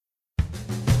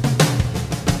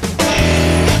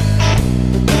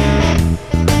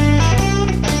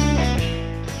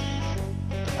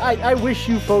I wish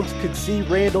you folks could see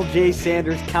Randall J.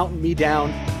 Sanders counting me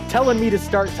down, telling me to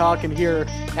start talking here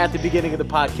at the beginning of the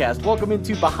podcast. Welcome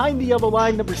into Behind the Yellow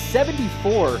Line number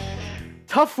 74.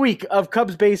 Tough week of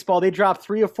Cubs baseball. They dropped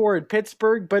 3 of 4 in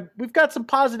Pittsburgh, but we've got some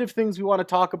positive things we want to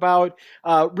talk about.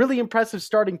 Really impressive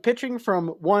starting pitching from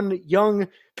one young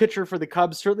pitcher for the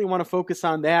Cubs. Certainly want to focus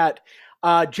on that.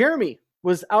 Jeremy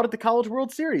was out at the College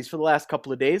World Series for the last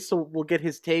couple of days, so we'll get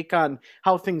his take on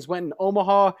how things went in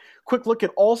Omaha. Quick look at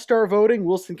all-star voting.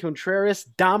 Willson Contreras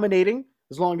dominating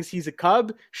as long as he's a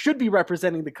Cub. Should be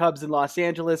representing the Cubs in Los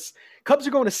Angeles. Cubs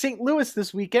are going to St. Louis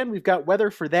this weekend. We've got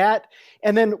weather for that.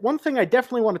 And then one thing I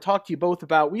definitely want to talk to you both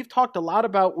about, we've talked a lot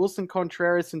about Willson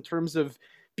Contreras in terms of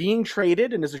being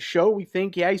traded, and as a show, we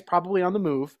think, yeah, he's probably on the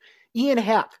move. Ian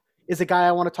Happ is a guy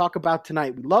I want to talk about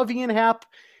tonight. We love Ian Happ.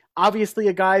 Obviously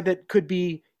a guy that could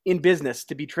be in business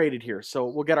to be traded here. So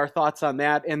we'll get our thoughts on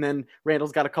that. And then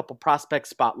Randall's got a couple prospect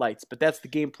spotlights, but that's the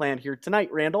game plan here tonight,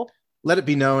 Randall. Let it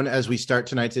be known as we start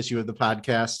tonight's issue of the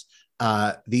podcast,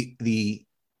 the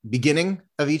beginning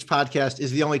of each podcast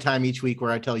is the only time each week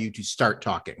where I tell you to start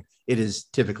talking. It is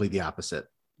typically the opposite.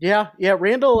 Yeah.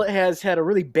 Randall has had a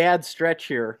really bad stretch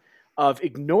here of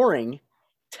ignoring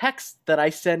texts that I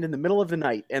send in the middle of the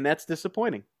night, and that's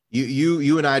disappointing.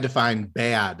 You and I define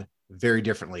bad very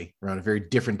differently, around very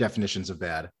different definitions of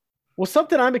bad. Well,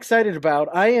 something I'm excited about.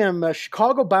 I am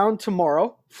Chicago bound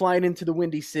tomorrow, flying into the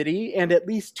Windy City, and at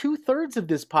least 2/3 of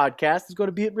this podcast is going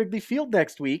to be at Wrigley Field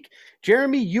next week.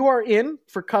 Jeremy, you are in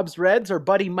for Cubs Reds. Our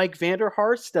buddy Mike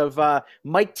Vanderhorst of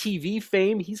Mike TV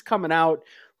fame, he's coming out.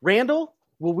 Randall,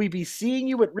 will we be seeing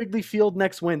you at Wrigley Field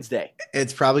next Wednesday?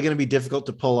 It's probably going to be difficult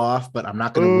to pull off, but I'm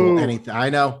not going to rule anything. I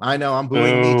know. I'm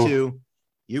booing. Me too.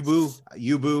 You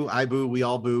boo, I boo, we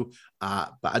all boo.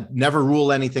 But I'd never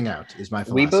rule anything out is my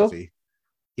philosophy. We boo?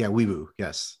 Yeah, we boo,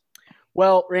 yes.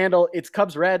 Well, Randall, it's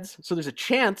Cubs Reds, so there's a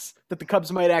chance that the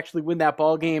Cubs might actually win that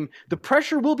ball game. The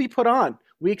pressure will be put on.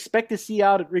 We expect to see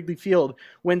out at Wrigley Field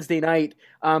Wednesday night.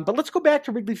 But let's go back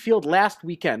to Wrigley Field last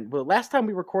weekend. Well, last time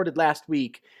we recorded last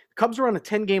week, the Cubs were on a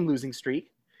 10-game losing streak.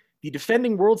 The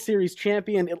defending World Series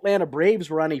champion Atlanta Braves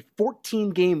were on a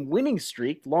 14-game winning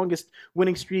streak, the longest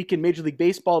winning streak in Major League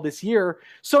Baseball this year.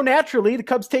 So naturally, the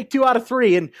Cubs take 2 out of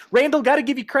 3. And Randall, got to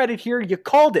give you credit here. You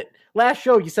called it. Last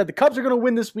show, you said the Cubs are going to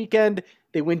win this weekend.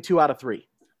 They win 2 out of 3.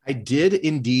 I did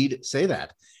indeed say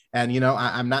that. And,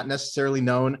 I'm not necessarily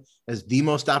known as the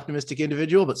most optimistic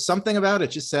individual, but something about it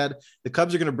just said the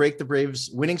Cubs are going to break the Braves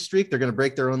winning streak. They're going to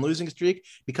break their own losing streak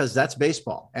because that's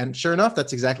baseball. And sure enough,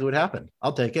 that's exactly what happened.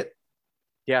 I'll take it.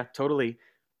 Yeah, totally.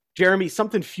 Jeremy,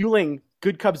 something fueling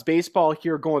good Cubs baseball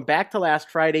here going back to last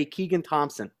Friday, Keegan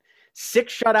Thompson.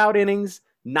 6 shutout innings,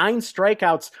 9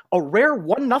 strikeouts, a rare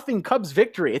 1-0 Cubs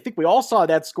victory. I think we all saw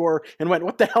that score and went,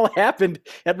 what the hell happened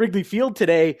at Wrigley Field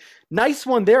today? Nice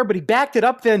one there, but he backed it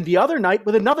up then the other night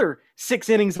with another 6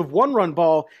 innings of 1-run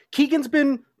ball. Keegan's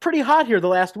been pretty hot here the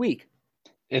last week.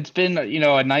 It's been,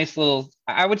 a nice little,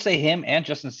 I would say him and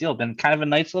Justin Steele have been kind of a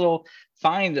nice little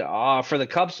find for the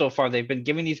Cubs so far. They've been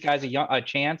giving these guys a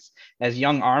chance as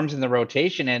young arms in the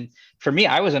rotation. And for me,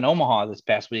 I was in Omaha this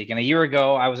past week. And a year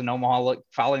ago, I was in Omaha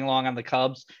following along on the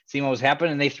Cubs, seeing what was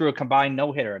happening. And they threw a combined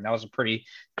no-hitter. And that was a pretty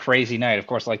crazy night. Of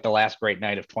course, like the last great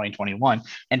night of 2021.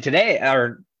 And today,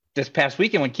 or this past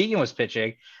weekend when Keegan was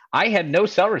pitching, I had no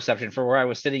cell reception for where I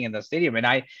was sitting in the stadium.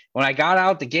 And when I got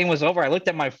out, the game was over. I looked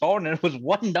at my phone and it was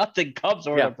 1-0 Cubs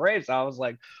over the Braves. I was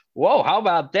like, whoa, how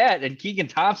about that? And Keegan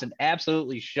Thompson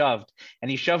absolutely shoved.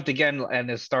 And he shoved again in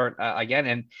his start again.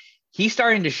 And he's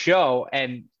starting to show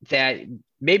and that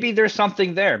maybe there's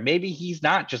something there. Maybe he's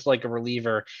not just like a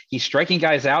reliever. He's striking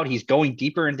guys out. He's going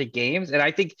deeper into games. And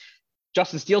I think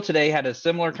Justin Steele today had a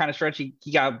similar kind of stretch.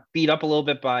 He got beat up a little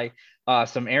bit by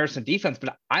some errors in defense,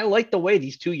 but I like the way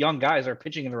these 2 young guys are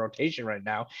pitching in the rotation right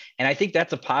now. And I think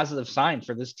that's a positive sign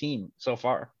for this team so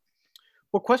far.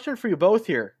 Well, question for you both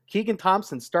here. Keegan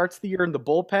Thompson starts the year in the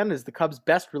bullpen as the Cubs'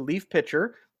 best relief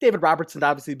pitcher. David Robertson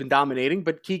obviously been dominating,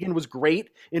 but Keegan was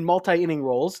great in multi-inning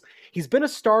roles. He's been a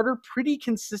starter pretty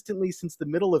consistently since the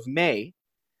middle of May.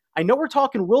 I know we're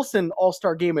talking Willson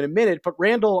All-Star game in a minute, but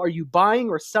Randall, are you buying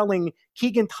or selling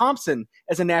Keegan Thompson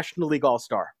as a National League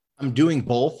All-Star? I'm doing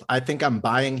both. I think I'm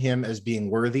buying him as being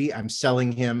worthy. I'm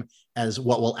selling him as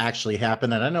what will actually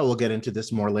happen. And I know we'll get into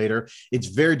this more later. It's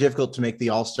very difficult to make the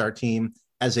All-Star team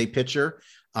as a pitcher,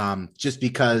 just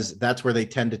because that's where they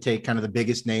tend to take kind of the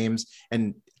biggest names.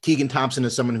 And Keegan Thompson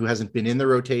is someone who hasn't been in the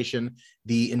rotation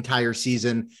the entire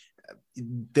season.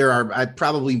 There are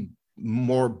probably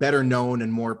more better known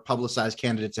and more publicized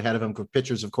candidates ahead of him.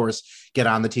 Pitchers, of course, get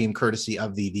on the team courtesy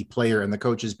of the player and the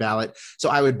coach's ballot. So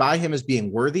I would buy him as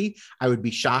being worthy. I would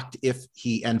be shocked if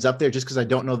he ends up there, just because I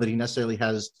don't know that he necessarily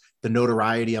has the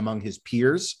notoriety among his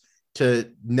peers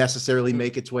to necessarily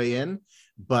make its way in,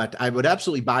 but I would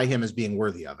absolutely buy him as being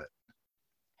worthy of it.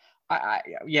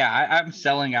 I'm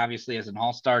selling obviously as an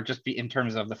all-star just in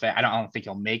terms of the fact I don't think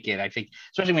he'll make it. I think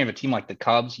especially when we have a team like the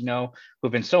Cubs,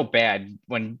 who've been so bad,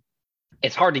 when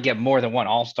it's hard to get more than one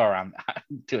all-star on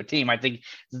to a team. I think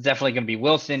it's definitely going to be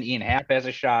Wilson. Ian Happ has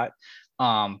a shot.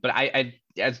 But I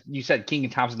as you said, Keegan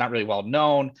Thompson's not really well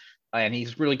known, and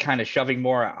he's really kind of shoving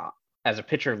more as a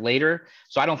pitcher later.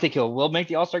 So I don't think will make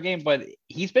the All-Star game, but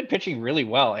he's been pitching really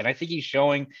well. And I think he's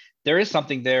showing there is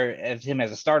something there as him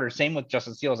as a starter. Same with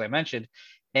Justin Steele, as I mentioned.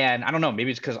 And I don't know,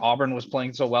 maybe it's because Auburn was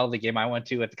playing so well the game I went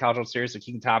to at the College World Series. So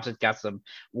Keegan Thompson got some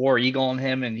War Eagle in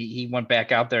him, and he went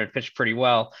back out there and pitched pretty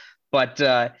well. But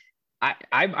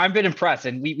I've been impressed.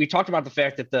 And we talked about the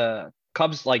fact that the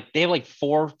Cubs, they have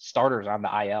 4 starters on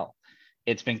the IL.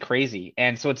 It's been crazy.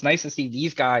 And so it's nice to see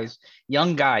these guys,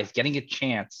 young guys, getting a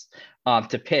chance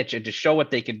to pitch and to show what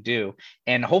they can do.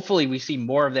 And hopefully we see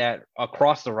more of that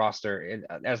across the roster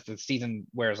as the season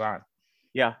wears on.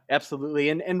 Yeah, absolutely.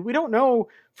 And we don't know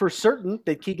for certain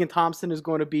that Keegan Thompson is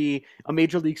going to be a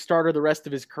major league starter the rest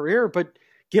of his career, but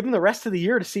give him the rest of the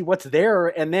year to see what's there.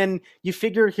 And then you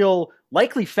figure he'll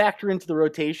likely factor into the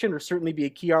rotation or certainly be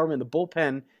a key arm in the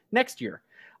bullpen next year.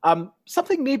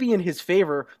 Something maybe in his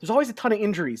favor, there's always a ton of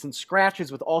injuries and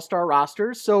scratches with all-star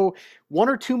rosters. So 1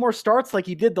 or 2 more starts like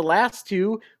he did the last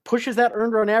 2 pushes that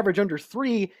earned run average under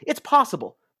 3. It's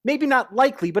possible. Maybe not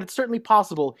likely, but it's certainly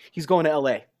possible he's going to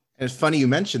LA. And it's funny you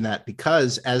mentioned that,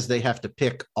 because as they have to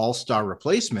pick all-star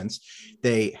replacements,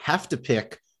 they have to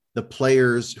pick the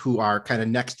players who are kind of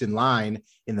next in line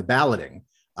in the balloting.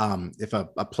 If a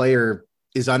player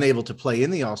is unable to play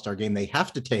in the All-Star game, they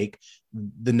have to take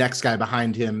the next guy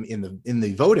behind him in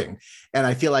the voting. And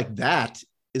I feel like that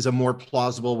is a more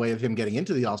plausible way of him getting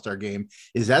into the All-Star game,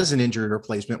 is as an injury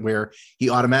replacement, where he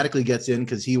automatically gets in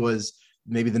because he was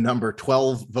maybe the number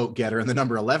 12 vote getter and the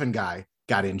number 11 guy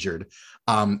got injured,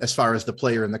 as far as the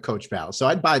player and the coach battle. So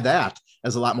I'd buy that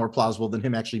as a lot more plausible than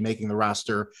him actually making the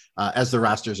roster as the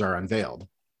rosters are unveiled.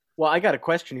 Well, I got a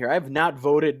question here. I have not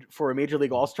voted for a Major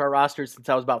League All-Star roster since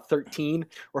I was about 13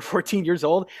 or 14 years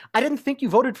old. I didn't think you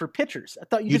voted for pitchers. I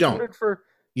thought you just voted for...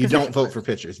 You don't vote for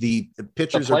pitchers. The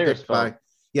pitchers are picked by...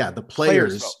 Yeah, the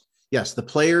players. Yes, the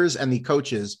players and the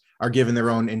coaches are given their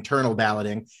own internal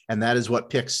balloting, and that is what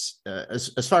picks,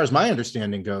 as far as my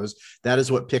understanding goes, that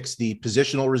is what picks the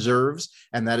positional reserves,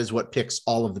 and that is what picks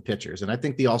all of the pitchers. And I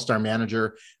think the All-Star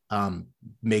manager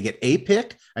may get a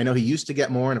pick. I know he used to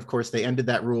get more, and of course they ended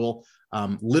that rule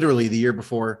literally the year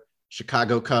before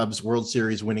Chicago Cubs World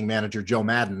Series winning manager Joe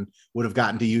Maddon would have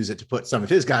gotten to use it to put some of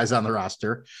his guys on the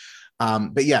roster.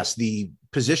 But yes, the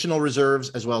positional reserves,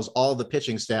 as well as all the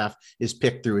pitching staff, is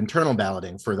picked through internal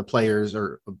balloting for the players,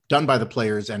 or done by the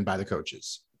players and by the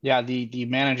coaches. Yeah, the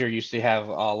manager used to have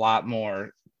a lot more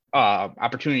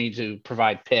opportunity to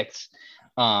provide picks,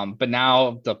 but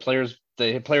now the players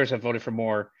have voted for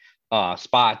more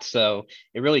spots, so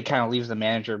it really kind of leaves the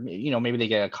manager. Maybe they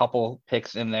get a couple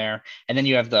picks in there, and then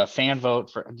you have the fan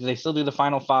vote. Do they still do the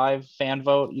final 5 fan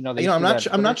vote?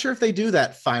 I'm not sure if they do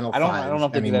that final. I don't know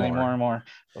if they do that anymore.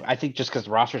 I think just because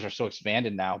the rosters are so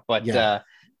expanded now. But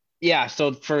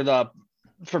so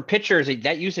for pitchers,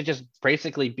 that used to just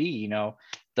basically be,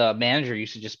 the manager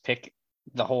used to just pick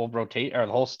the whole rotate or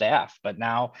the whole staff, but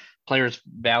now players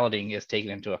balloting is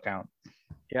taken into account.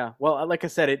 Yeah, well, like I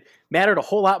said, it mattered a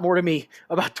whole lot more to me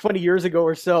about 20 years ago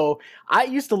or so. I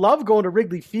used to love going to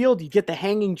Wrigley Field. You get the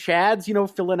hanging chads,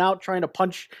 filling out, trying to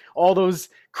punch all those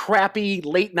crappy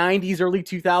late 90s, early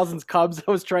 2000s Cubs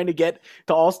I was trying to get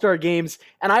to All-Star games.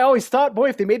 And I always thought, boy,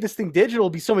 if they made this thing digital,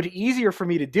 it'd be so much easier for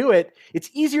me to do it. It's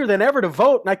easier than ever to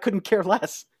vote, and I couldn't care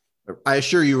less. I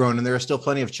assure you, Ronan, there are still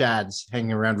plenty of chads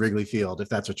hanging around Wrigley Field, if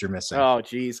that's what you're missing. Oh,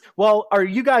 geez. Well, are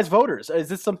you guys voters? Is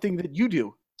this something that you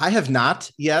do? I have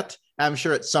not yet. I'm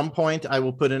sure at some point I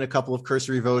will put in a couple of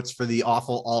cursory votes for the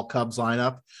awful all Cubs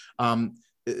lineup.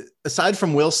 Aside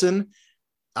from Wilson,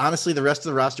 honestly, the rest of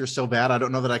the roster is so bad. I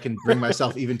don't know that I can bring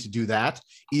myself even to do that,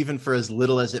 even for as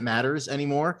little as it matters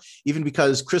anymore, even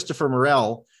because Christopher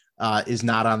Morel is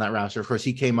not on that roster. Of course,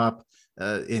 he came up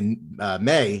in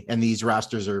May, and these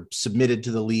rosters are submitted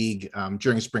to the league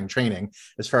during spring training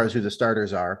as far as who the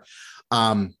starters are.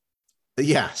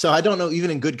 So I don't know,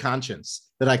 even in good conscience,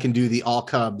 that I can do the all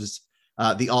Cubs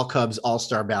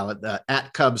All-Star ballot.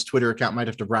 At Cubs Twitter account might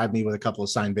have to bribe me with a couple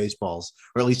of signed baseballs,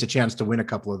 or at least a chance to win a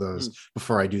couple of those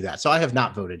before I do that. So I have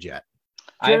not voted yet.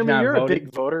 I have Jeremy, not you're a voted.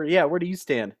 big voter. Yeah, where do you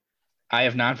stand? I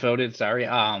have not voted. Sorry.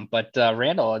 But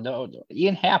Randall, no,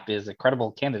 Ian Happ is a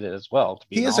credible candidate as well to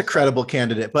be He an is a all-star. credible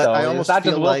candidate, but So it's not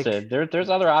just Wilson. There's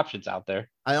other options out there.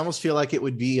 I almost feel like it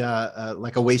would be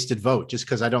like a wasted vote just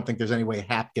because I don't think there's any way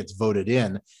Hap gets voted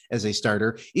in as a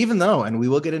starter, even though, and we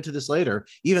will get into this later,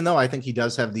 even though I think he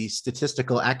does have the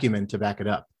statistical acumen to back it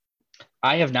up.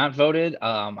 I have not voted.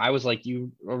 I was like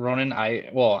you, Ronan.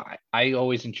 I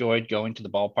always enjoyed going to the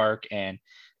ballpark and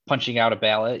punching out a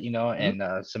ballot,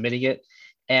 and submitting it.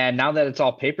 And now that it's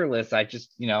all paperless, I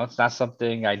just, it's not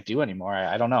something I do anymore.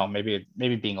 I don't know, maybe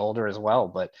being older as well,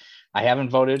 but I haven't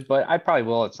voted, but I probably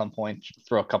will at some point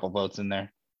throw a couple votes in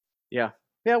there. Yeah.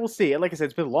 Yeah, we'll see. Like I said,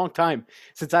 it's been a long time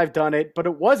since I've done it, but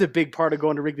it was a big part of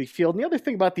going to Wrigley Field. And the other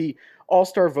thing about the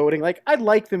All-Star voting, like I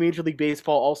like the Major League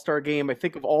Baseball All-Star game. I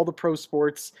think of all the pro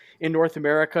sports in North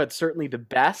America, it's certainly the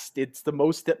best. It's the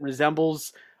most that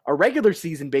resembles a regular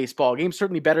season baseball game,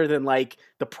 certainly better than like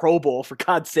the Pro Bowl, for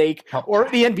God's sake, Oh, or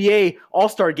the NBA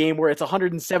All-Star game where it's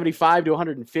 175 to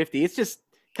 150. It's just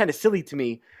kind of silly to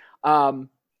me.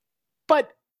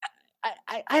 But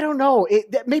I don't know.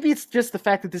 Maybe it's just the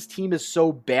fact that this team is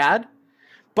so bad.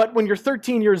 But when you're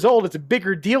 13 years old, it's a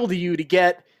bigger deal to you to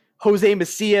get Jose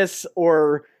Macias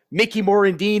or Mickey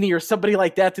Morandini or somebody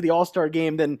like that to the All-Star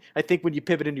game than I think when you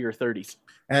pivot into your 30s.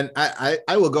 And I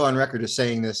will go on record as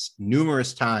saying this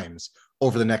numerous times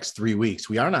over the next 3 weeks.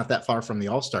 We are not that far from the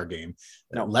All-Star game.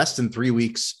 No. Less than 3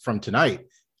 weeks from tonight,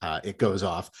 it goes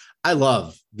off. I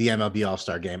love the MLB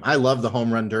All-Star game. I love the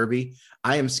home run derby.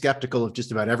 I am skeptical of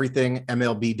just about everything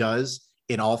MLB does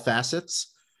in all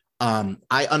facets. I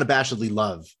unabashedly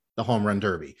love the home run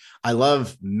derby. I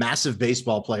love massive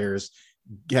baseball players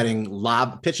getting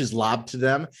pitches lobbed to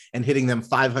them and hitting them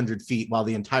 500 feet while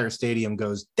the entire stadium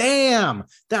goes, damn,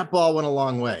 that ball went a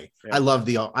long way. Yeah. I love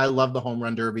the home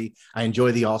run derby. I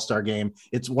enjoy the All-Star game.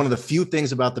 It's one of the few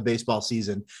things about the baseball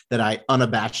season that I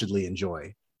unabashedly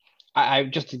enjoy. I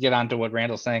just to get on to what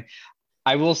Randall's saying,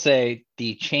 I will say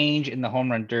the change in the home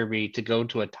run derby to go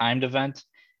to a timed event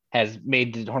has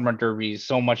made the home run derby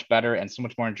so much better and so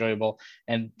much more enjoyable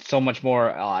and so much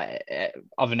more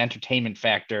of an entertainment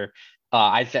factor.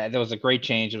 I thought that was a great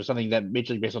change. It was something that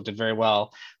Major League Baseball did very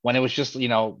well when it was just, the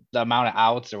amount of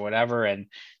outs or whatever. And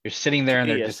you're sitting there and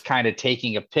they're just kind of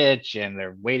taking a pitch and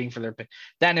they're waiting for their pitch.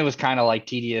 Then it was kind of like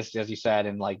tedious, as you said,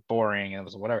 and like boring and it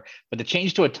was whatever. But the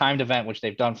change to a timed event, which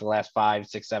they've done for the last 5,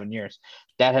 6, 7 years,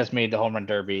 that has made the home run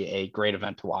derby a great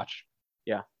event to watch.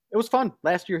 Yeah. It was fun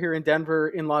last year here in Denver,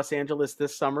 in Los Angeles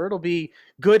this summer. It'll be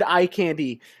good eye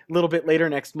candy a little bit later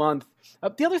next month.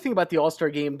 The other thing about the All-Star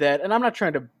game and I'm not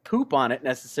trying to poop on it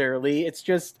necessarily, it's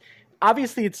just,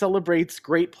 obviously it celebrates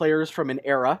great players from an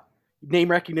era. Name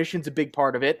recognition is a big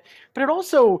part of it, but it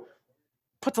also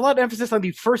puts a lot of emphasis on the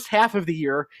first half of the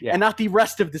year and not the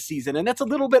rest of the season. And that's a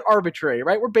little bit arbitrary,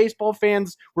 right? We're baseball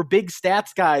fans. We're big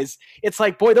stats guys. It's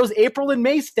like, boy, those April and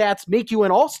May stats make you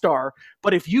an all-star.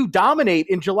 But if you dominate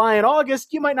in July and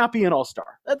August, you might not be an all-star.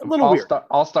 That's a little weird.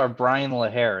 All-star Brian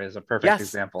LaHair is a perfect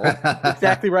example.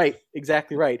 Exactly right.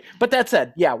 Exactly right. But that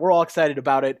said, yeah, we're all excited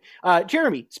about it.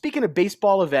 Jeremy, speaking of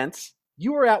baseball events,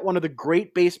 you were at one of the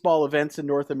great baseball events in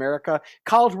North America,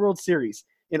 College World Series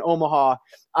in Omaha.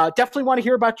 Definitely want to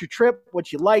hear about your trip,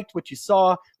 what you liked, what you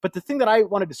saw. But the thing that I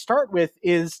wanted to start with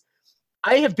is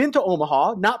I have been to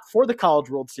Omaha, not for the College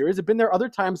World Series. I've been there other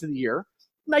times of the year.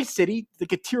 Nice city,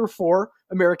 like a tier 4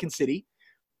 American city.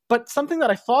 But something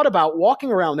that I thought about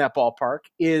walking around that ballpark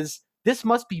is this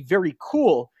must be very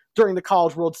cool during the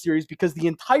College World Series because the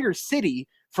entire city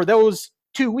for those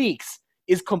 2 weeks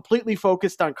is completely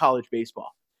focused on college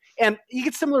baseball. And you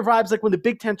get similar vibes like when the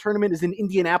Big Ten tournament is in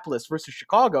Indianapolis versus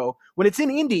Chicago. When it's in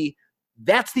Indy,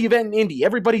 that's the event in Indy.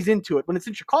 Everybody's into it. When it's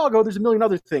in Chicago, there's a million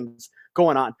other things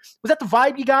going on. Was that the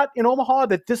vibe you got in Omaha,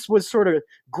 that this was sort of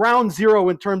ground zero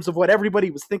in terms of what everybody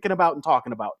was thinking about and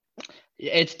talking about?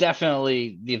 It's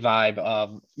definitely the vibe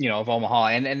of Omaha.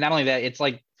 And not only that, it's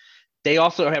like they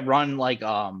also have run like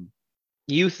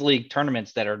youth league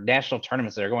tournaments that are national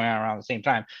tournaments that are going on around the same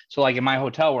time. So like in my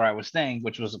hotel where I was staying,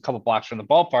 which was a couple blocks from the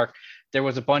ballpark, there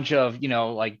was a bunch of,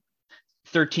 like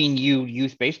 13U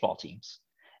youth baseball teams.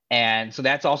 And so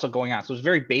that's also going on. So it's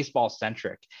very baseball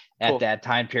centric at that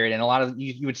time period. And a lot of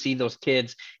you would see those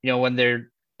kids, when they're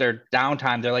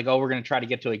downtime, they're like, oh, we're going to try to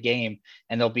get to a game,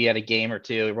 and they'll be at a game or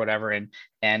two or whatever. And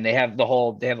and they have a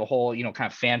whole kind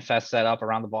of fan fest set up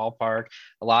around the ballpark.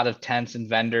 A lot of tents and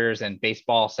vendors and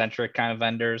baseball centric kind of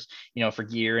vendors, for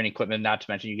gear and equipment. Not to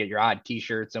mention you get your odd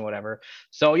T-shirts and whatever.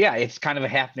 So yeah, it's kind of a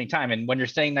happening time. And when you're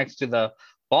staying next to the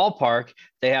ballpark,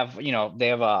 they have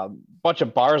a bunch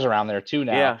of bars around there too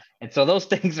now. Yeah. And so those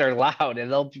things are loud, and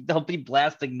they'll be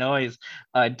blasting noise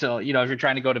until, if you're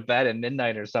trying to go to bed at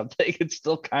midnight or something, it's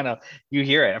still kind of, you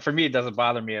hear it. For me, it doesn't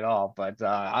bother me at all, but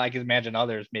I can imagine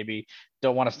others maybe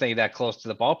don't want to stay that close to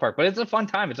the ballpark. But it's a fun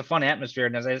time. It's a fun atmosphere.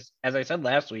 And as I said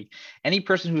last week, any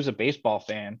person who's a baseball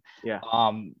fan,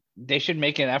 they should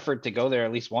make an effort to go there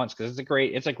at least once, because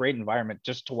it's a great environment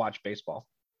just to watch baseball.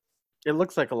 It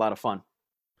looks like a lot of fun.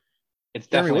 It's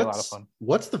definitely a lot of fun.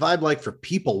 What's the vibe like for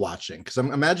people watching? Because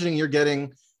I'm imagining you're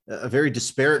getting a very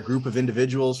disparate group of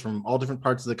individuals from all different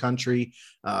parts of the country,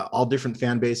 all different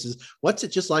fan bases. What's it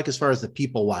just like as far as the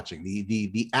people watching,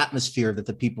 the atmosphere that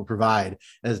the people provide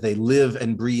as they live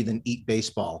and breathe and eat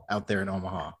baseball out there in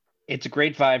Omaha? It's a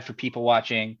great vibe for people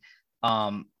watching.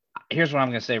 Here's what I'm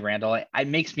going to say, Randall. It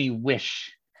makes me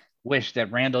wish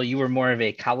that, Randall, you were more of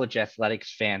a college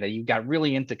athletics fan, that you got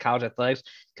really into college athletics,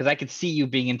 because I could see you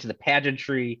being into the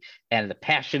pageantry and the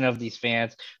passion of these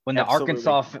fans. When the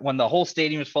whole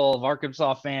stadium is full of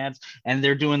Arkansas fans and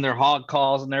they're doing their hog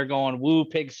calls and they're going woo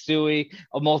pig suey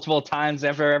multiple times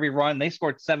after every run, they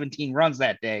scored 17 runs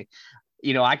that day.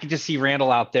 I could just see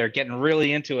Randall out there getting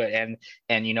really into it.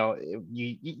 And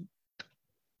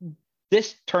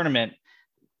this tournament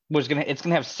it's going to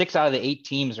have 6 out of the 8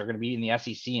 teams are going to be in the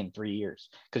SEC in 3 years,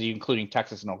 because you're including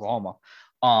Texas and Oklahoma.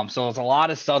 So it's a lot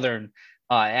of Southern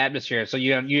atmosphere. So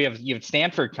you have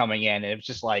Stanford coming in, and it's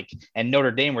just like, and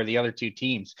Notre Dame were the other 2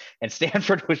 teams. And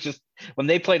Stanford was just, when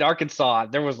they played Arkansas,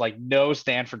 there was like no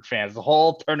Stanford fans. The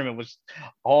whole tournament was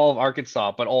all of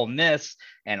Arkansas, but Ole Miss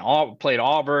and all played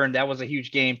Auburn. That was a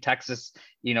huge game. Texas,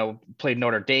 played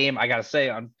Notre Dame. I got to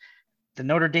say, the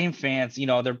Notre Dame fans,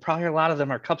 there probably a lot of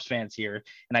them are Cubs fans here,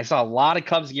 and I saw a lot of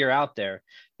Cubs gear out there.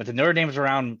 But the Notre Dame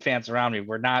fans around me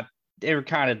they were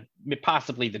kind of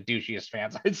possibly the douchiest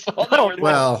fans I saw.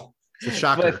 Well, it's a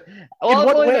shocker. Well,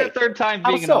 it's only their third time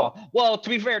being in all. Well, to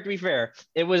be fair,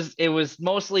 it was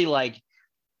mostly like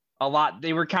a lot.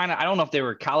 They were kind of, I don't know if they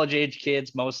were college age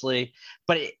kids mostly,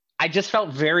 but I just felt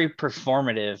very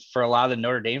performative for a lot of the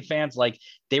Notre Dame fans. Like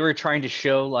they were trying to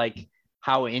show like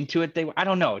how into it they were. I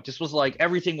don't know. It just was like,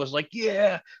 everything was like,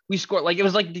 yeah, we scored. Like, it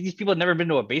was like these people had never been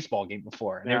to a baseball game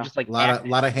before. And they were just like, a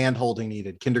lot of hand holding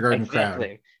needed, kindergarten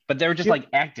crowd. But they were just like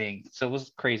acting. So it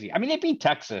was crazy. I mean, they beat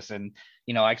Texas, and,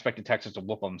 I expected Texas to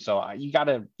whoop them. So you got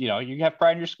to, you have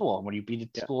pride in your school. And when you beat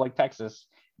a school like Texas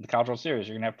in the College World Series,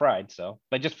 you're going to have pride. So,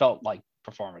 but it just felt like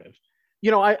performative.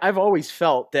 I've always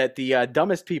felt that the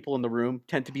dumbest people in the room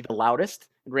tend to be the loudest.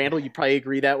 And Randall, you probably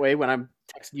agree that way when I'm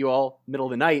texting you all middle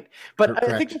of the night. But Correct.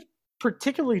 I think it's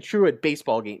particularly true at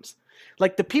baseball games.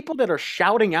 Like the people that are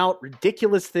shouting out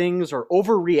ridiculous things or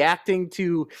overreacting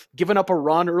to giving up a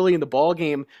run early in the ball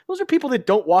game, those are people that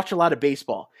don't watch a lot of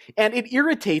baseball. And it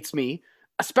irritates me,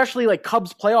 especially like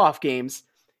Cubs playoff games,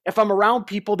 if I'm around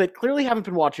people that clearly haven't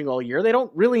been watching all year. They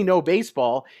don't really know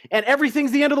baseball, and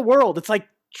everything's the end of the world. It's like,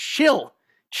 chill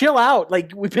out.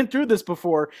 Like, we've been through this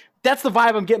before. That's the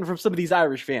vibe I'm getting from some of these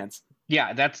Irish fans.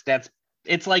 Yeah,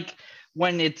 it's like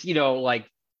when it's, like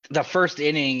the first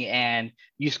inning and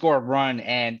you score a run,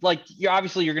 and like you're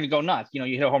going to go nuts, you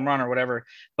hit a home run or whatever.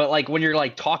 But like when you're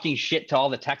like talking shit to all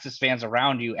the Texas fans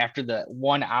around you after the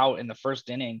 1 out in the first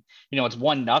inning, it's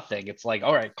 1-0. It's like,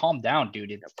 all right, calm down,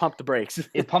 dude. Pump the brakes.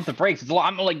 Pump the brakes.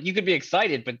 I'm like, you could be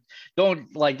excited, but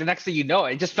don't, like, the next thing you know,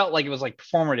 it just felt like it was like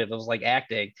performative. It was like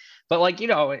acting, but like,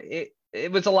 it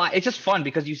was a lot. It's just fun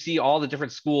because you see all the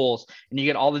different schools and you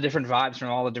get all the different vibes from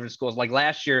all the different schools. Like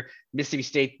last year, Mississippi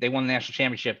State, they won the national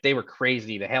championship. They were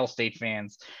crazy. The Hail State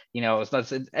fans,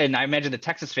 and I imagine the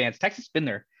Texas fans. Texas has been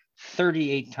there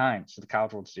 38 times to the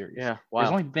College World Series. Yeah, wow.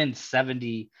 There's only been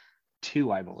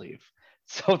 72, I believe.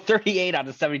 So 38 out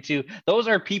of 72. Those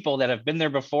are people that have been there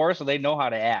before, so they know how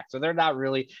to act. So they're not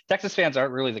really, Texas fans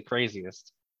aren't really the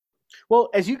craziest. Well,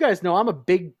 as you guys know, I'm a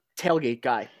big tailgate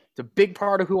guy. It's a big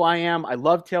part of who I am. I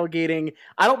love tailgating.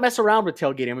 I don't mess around with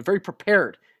tailgating. I'm very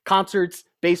prepared. Concerts,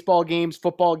 baseball games,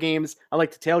 football games, I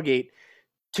like to tailgate.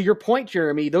 To your point,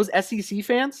 Jeremy, those SEC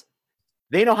fans,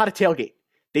 they know how to tailgate.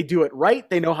 They do it right.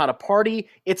 They know how to party.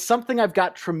 It's something I've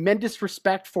got tremendous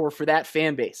respect for that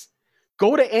fan base.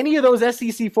 Go to any of those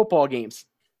SEC football games,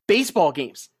 baseball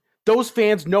games. Those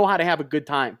fans know how to have a good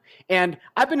time. And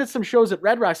I've been at some shows at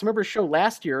Red Rocks. I remember a show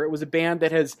last year. It was a band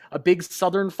that has a big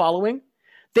Southern following.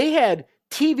 They had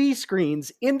TV screens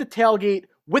in the tailgate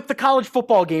with the college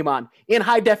football game on in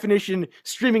high definition,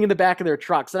 streaming in the back of their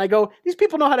trucks. And I go, these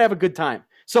people know how to have a good time.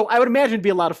 So I would imagine it'd be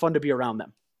a lot of fun to be around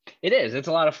them. It is. It's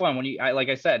a lot of fun like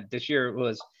I said, this year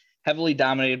was heavily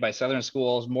dominated by Southern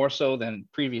schools, more so than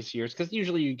previous years. Because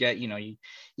usually you get, you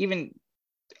even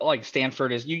like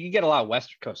Stanford is, you get a lot of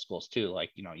Western Coast schools too,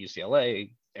 like,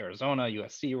 UCLA, Arizona,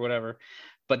 USC, or whatever.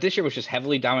 But this year was just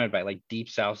heavily dominated by like deep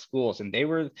South schools, and they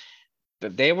were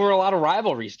a lot of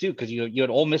rivalries too, because you had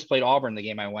Ole Miss played Auburn the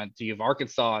game I went to. You have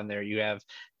Arkansas in there. You have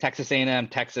Texas A&M,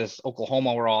 Texas,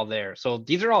 Oklahoma were all there. So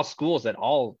these are all schools that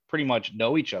all pretty much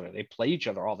know each other. They play each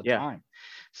other all the time.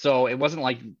 So it wasn't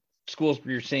like schools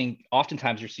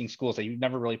oftentimes you're seeing schools that you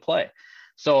never really play.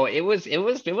 So it was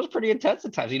pretty intense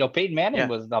at times. Peyton Manning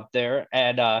was up there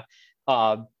and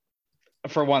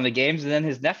for one of the games, and then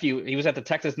his nephew, he was at the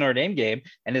Texas Notre Dame game,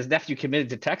 and his nephew committed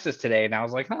to Texas today, and I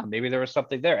was like, maybe there was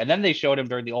something there. And then they showed him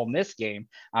during the Ole Miss game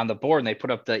on the board, and they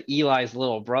put up the Eli's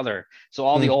little brother, so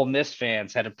all the Ole Miss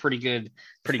fans had a pretty good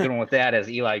one with that, as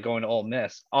Eli going to Ole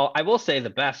Miss. I will say the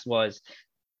best was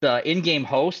the in-game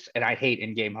host, and I hate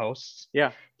in-game hosts.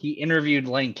 Yeah, he interviewed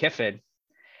Lane Kiffin.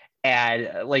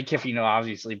 And Lane Kiffin,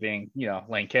 obviously being,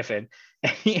 Lane Kiffin,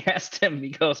 and he asked him, he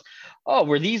goes, "Oh,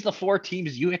 were these the 4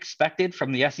 teams you expected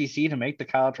from the SEC to make the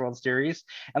College World Series?"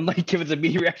 And Lane Kiffin's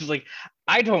immediate reaction was like,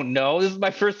 "I don't know. This is my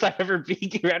first time ever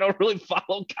being here. I don't really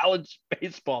follow college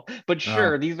baseball, but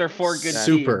sure, these are 4 good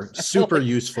teams." Super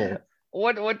useful.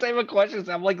 What type of questions?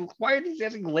 I'm like, why are you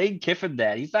asking Lane Kiffin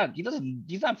that? He's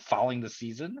not following the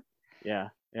season. Yeah.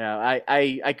 Yeah,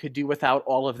 I could do without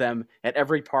all of them at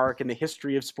every park in the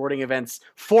history of sporting events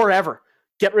forever.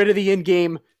 Get rid of the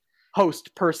in-game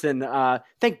host person.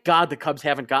 Thank God the Cubs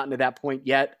haven't gotten to that point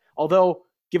yet, although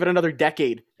give it another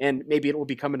decade and maybe it will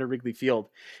be coming to Wrigley Field.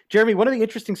 Jeremy, one of the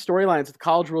interesting storylines of the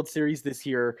College World Series this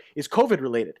year is COVID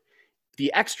related.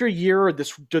 The extra year or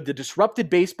the disrupted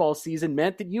baseball season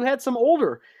meant that you had some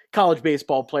older college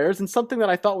baseball players, and something that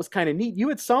I thought was kind of neat. You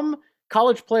had some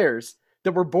college players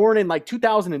that were born in like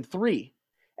 2003.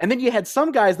 And then you had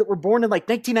some guys that were born in like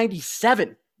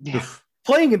 1997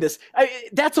 playing in this.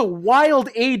 That's a wild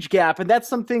age gap. And that's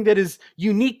something that is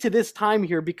unique to this time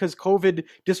here because COVID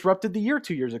disrupted the year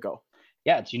 2 years ago.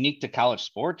 Yeah, it's unique to college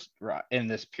sports in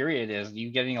this period is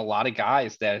you getting a lot of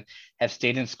guys that have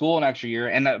stayed in school an extra year.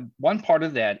 And one part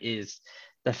of that is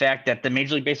the fact that the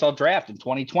Major League Baseball draft in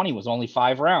 2020 was only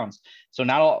 5 rounds. So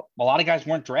not a lot of guys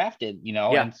weren't drafted,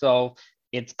 and so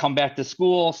it's come back to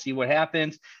school, see what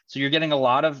happens. So you're getting a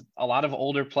lot of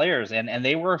older players, and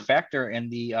they were a factor in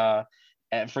the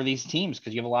for these teams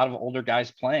because you have a lot of older guys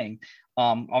playing.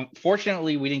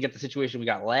 Unfortunately, we didn't get the situation we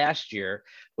got last year,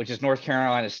 which is North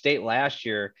Carolina State last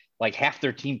year. Like half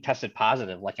their team tested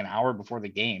positive like an hour before the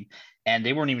game, and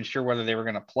they weren't even sure whether they were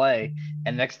going to play.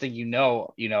 And next thing you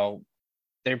know,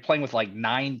 they're playing with like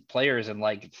 9 players and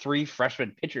like 3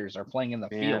 freshman pitchers are playing in the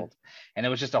field. And it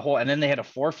was just and then they had a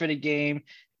forfeited game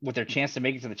with their chance to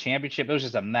make it to the championship. It was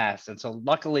just a mess. And so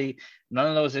luckily none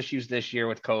of those issues this year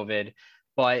with COVID,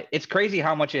 but it's crazy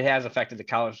how much it has affected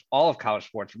all of college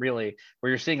sports really, where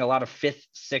you're seeing a lot of 5th,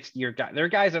 6th year guys. There are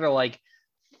guys that are like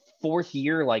 4th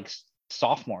year, like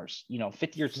sophomores,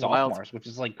 5th year sophomores, which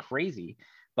is like crazy.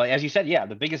 But as you said,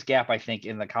 the biggest gap I think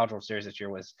in the College World Series this year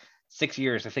was 6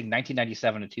 years. I think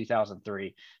 1997 to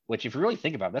 2003. Which, if you really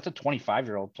think about it, that's a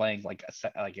 25-year-old playing like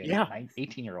an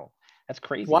 18-year-old. That's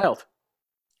crazy. Wild.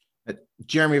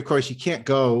 Jeremy, of course, you can't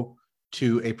go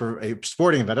to a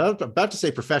sporting event. I was about to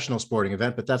say professional sporting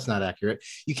event, but that's not accurate.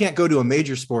 You can't go to a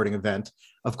major sporting event,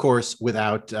 of course,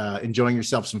 without enjoying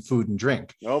yourself some food and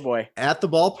drink. Oh boy! At the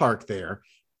ballpark there.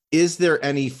 Is there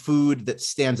any food that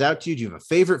stands out to you? Do you have a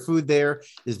favorite food there?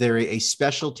 Is there a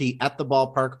specialty at the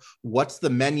ballpark? What's the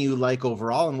menu like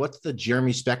overall? And what's the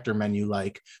Jeremy Spector menu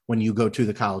like when you go to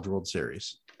the College World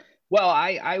Series? Well,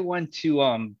 I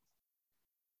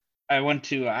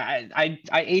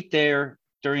ate there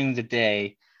during the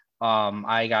day.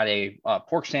 I got a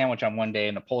pork sandwich on one day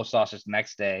and a Polish sausage the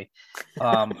next day.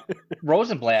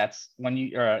 Rosenblatt's, when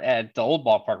you are at the old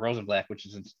ballpark, Rosenblatt, which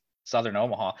is in Southern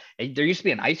Omaha, there used to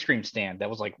be an ice cream stand that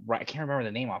was like I can't remember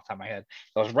the name off the top of my head.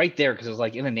 It was right there because it was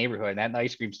like in the neighborhood, and that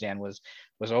ice cream stand was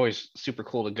always super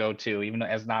cool to go to. Even though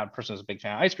as not a person who's a big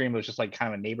fan of ice cream, it was just like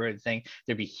kind of a neighborhood thing.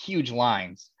 There'd be huge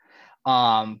lines.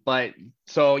 But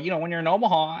so when you're in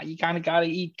Omaha, you kind of got to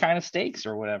eat kind of steaks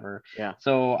or whatever. Yeah.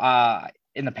 So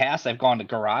in the past, I've gone to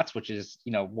Garot's, which is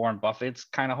Warren Buffett's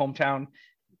kind of hometown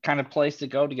kind of place to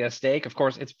go to get a steak. Of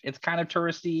course, it's kind of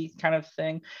touristy kind of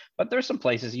thing, but there's some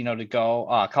places to go.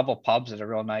 A couple of pubs that are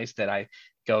real nice that I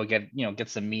go get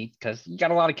some meat because you got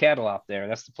a lot of cattle out there.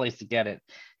 That's the place to get it,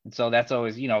 and so that's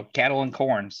always cattle and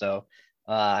corn. So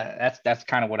that's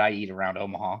kind of what I eat around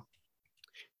Omaha.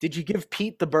 Did you give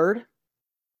Pete the bird?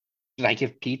 Did I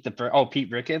give Pete the bird? Oh, Pete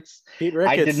Ricketts. Pete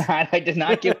I did Ricketts. not. I did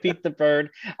not give Pete the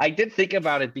bird. I did think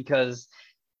about it because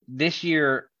this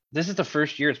year, this is the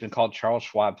first year it's been called Charles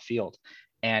Schwab Field,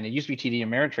 and it used to be TD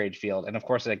Ameritrade Field, and of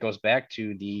course that goes back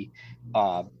to the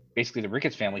basically the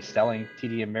Ricketts family selling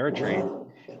TD Ameritrade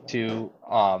to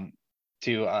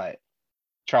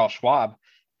Charles Schwab,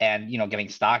 and getting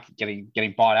stock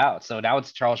getting bought out. So now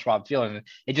it's Charles Schwab Field, and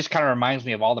it just kind of reminds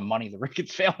me of all the money the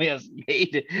Ricketts family has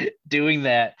made doing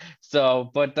that.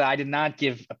 So, but I did not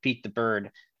give Pete the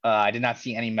bird. I did not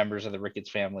see any members of the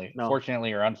Ricketts family, No.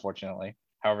 fortunately or unfortunately,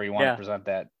 however you want to present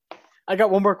that. I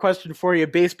got one more question for you,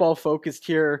 baseball focused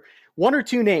here. 1 or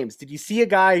 2 names. Did you see a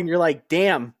guy and you're like,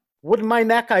 damn, wouldn't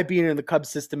mind that guy being in the Cubs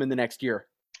system in the next year?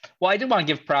 Well, I did want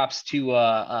to give props to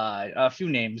a few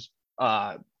names.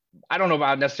 I don't know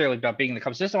about necessarily about being in the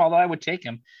Cubs system, although I would take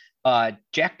him.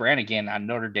 Jack Brannigan on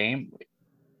Notre Dame.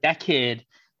 That kid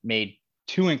made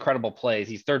 2 incredible plays.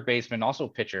 He's third baseman, also a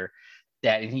pitcher.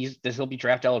 He'll be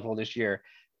draft eligible this year.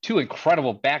 2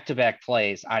 incredible back-to-back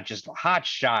plays on just hot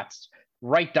shots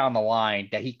right down the line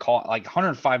that he caught like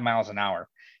 105 miles an hour,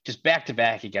 just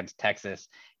back-to-back against Texas.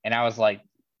 And I was like,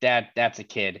 that's a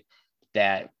kid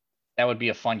that would be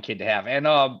a fun kid to have. And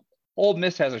Ole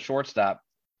Miss has a shortstop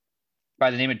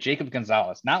by the name of Jacob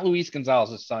Gonzalez, not Luis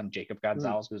Gonzalez's son, Jacob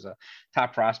Gonzalez, who's a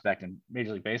top prospect in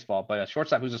Major League Baseball, but a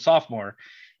shortstop who's a sophomore.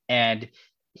 And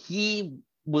he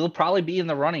will probably be in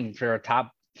the running for a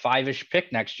top 5-ish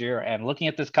pick next year. And looking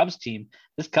at this Cubs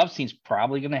team's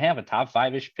probably going to have a top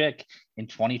 5-ish pick in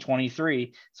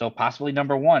 2023. So possibly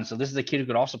number 1. So this is a kid who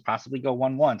could also possibly go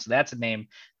 1-1. So that's a name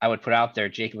I would put out there,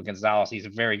 Jacob Gonzalez. He's a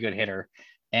very good hitter.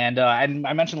 And I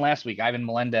mentioned last week, Ivan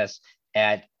Melendez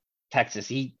at Texas.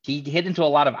 He hit into a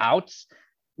lot of outs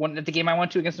at the game I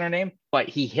went to against Notre Dame, but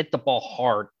he hit the ball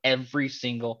hard every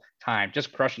single time,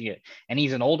 just crushing it. And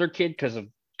he's an older kid because of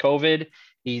COVID.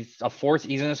 He's in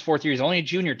his 4th year. He's only a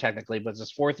junior technically, but it's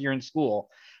his 4th year in school.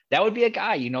 That would be a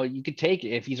guy, you could take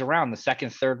if he's around the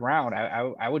 2nd, 3rd round.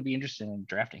 I would be interested in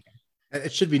drafting him.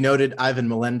 It should be noted, Ivan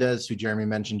Melendez, who Jeremy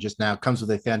mentioned just now, comes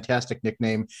with a fantastic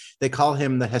nickname. They call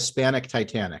him the Hispanic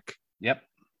Titanic. Yep.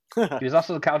 He was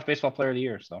also the College Baseball Player of the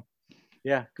Year. So,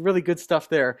 yeah, really good stuff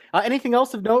there. Anything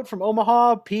else of note from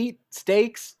Omaha, Pete,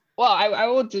 Stakes? Well, I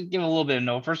want to give a little bit of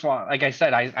note. First of all, like I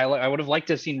said, I would have liked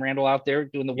to have seen Randall out there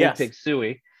doing the Wood Pig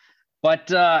Suey. But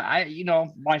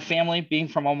my family being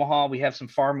from Omaha, we have some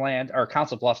farmland, or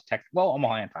Council Bluffs,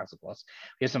 Omaha and Council Bluffs.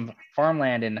 We have some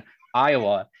farmland in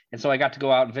Iowa. And so I got to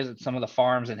go out and visit some of the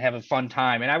farms and have a fun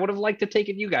time. And I would have liked to take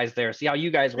you guys there, see how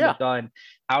you guys would have done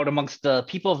out amongst the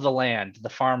people of the land, the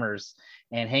farmers,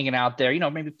 and hanging out there,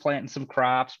 maybe planting some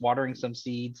crops, watering some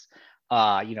seeds,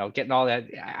 getting all that.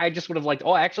 I just would have liked,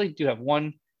 I actually do have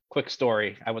one quick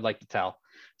story I would like to tell.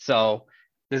 So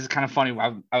this is kind of funny.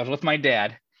 I was with my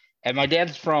dad, and my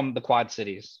dad's from the Quad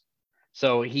Cities.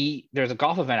 So there's a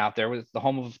golf event out there with the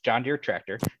home of John Deere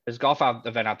Tractor. There's a golf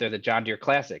event out there, the John Deere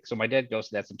Classic. So my dad goes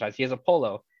to that sometimes. He has a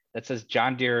polo that says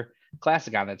John Deere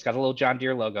Classic on it. It's got a little John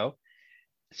Deere logo.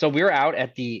 So we're out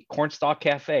at the Cornstalk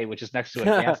Cafe, which is next to a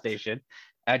gas station,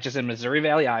 just in Missouri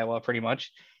Valley, Iowa, pretty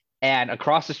much. And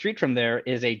across the street from there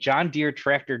is a John Deere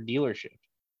Tractor dealership.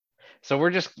 So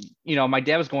we're just, my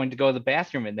dad was going to go to the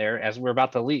bathroom in there as we're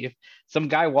about to leave. Some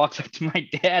guy walks up to my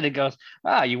dad and goes,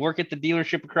 you work at the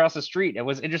dealership across the street. It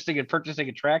was interesting in purchasing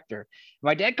a tractor.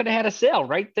 My dad could have had a sale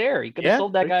right there. He could have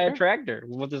sold that guy a tractor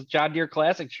with his John Deere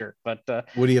Classic shirt. But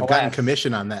would he have gotten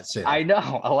commission on that sale? I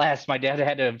know. Alas, my dad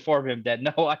had to inform him that,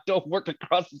 no, I don't work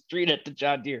across the street at the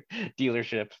John Deere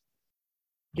dealership.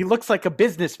 He looks like a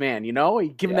businessman, He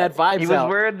giving that vibe. He was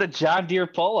wearing the John Deere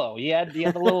polo. He had the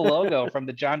little logo from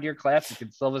the John Deere Classic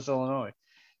in Silvis, Illinois.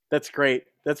 That's great.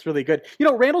 That's really good.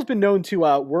 Randall's been known to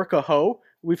work a hoe.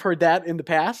 We've heard that in the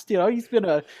past. He's been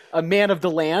a man of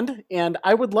the land, and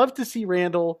I would love to see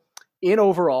Randall in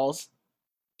overalls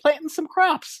planting some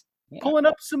crops, pulling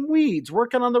up some weeds,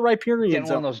 working on the riparian zone.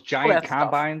 Getting one of those giant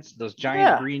combines, stuff. Those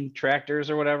giant green tractors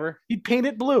or whatever. He'd paint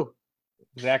it blue.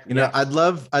 Exactly. I'd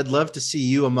love to see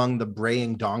you among the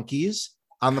braying donkeys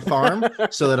on the farm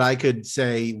so that I could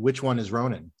say which one is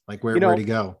Ronan, like where'd he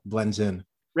go, blends in.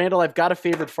 Randall, I've got a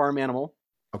favorite farm animal.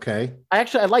 Okay. I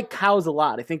like cows a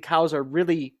lot. I think cows are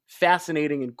really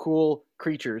fascinating and cool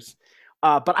creatures.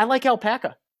 But I like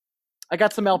alpaca. I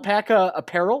got some alpaca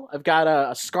apparel. I've got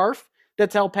a scarf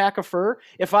that's alpaca fur.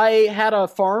 If I had a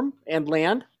farm and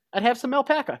land, I'd have some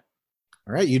alpaca.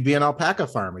 All right. You'd be an alpaca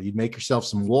farmer. You'd make yourself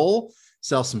some wool,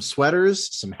 sell some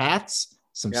sweaters, some hats,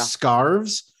 some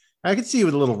scarves. I could see you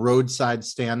with a little roadside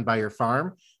stand by your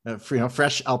farm for,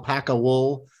 fresh alpaca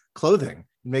wool clothing.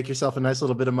 Make yourself a nice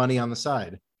little bit of money on the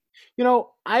side.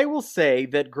 I will say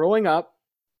that growing up,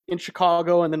 in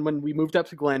Chicago, and then when we moved up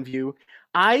to Glenview,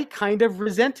 I kind of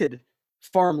resented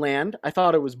farmland. I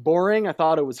thought it was boring. I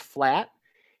thought it was flat.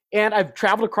 And I've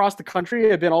traveled across the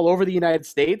country. I've been all over the United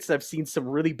States. I've seen some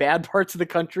really bad parts of the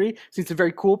country, seen some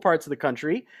very cool parts of the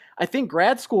country. I think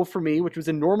grad school for me, which was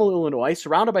in Normal, Illinois,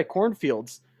 surrounded by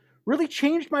cornfields, really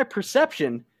changed my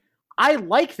perception. I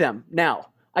like them now.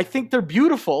 I think they're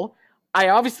beautiful. I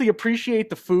obviously appreciate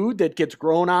the food that gets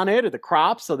grown on it, or the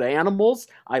crops, or the animals.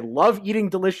 I love eating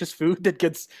delicious food that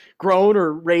gets grown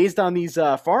or raised on these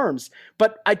farms.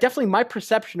 But my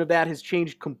perception of that has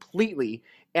changed completely.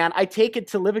 And I take it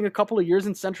to living a couple of years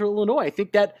in central Illinois. I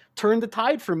think that turned the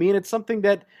tide for me. And it's something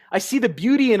that I see the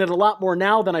beauty in it a lot more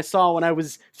now than I saw when I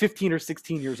was 15 or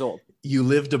 16 years old. You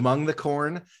lived among the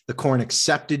corn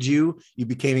accepted you. You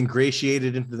became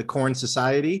ingratiated into the corn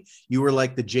society. You were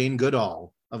like the Jane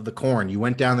Goodall of the corn. You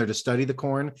went down there to study the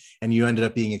corn, and you ended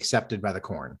up being accepted by the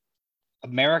corn.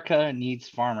 America needs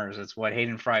farmers. It's what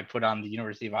Hayden Fry put on the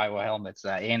University of Iowa helmets,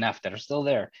 A&F, that are still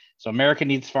there. So America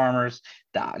needs farmers.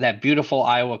 That beautiful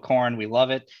Iowa corn, we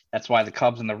love it. That's why the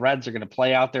Cubs and the Reds are going to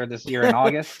play out there this year in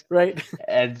August. Right.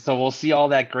 And so we'll see all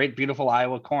that great, beautiful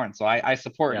Iowa corn. So I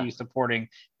support you supporting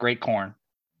great corn.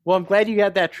 Well, I'm glad you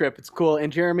got that trip. It's cool.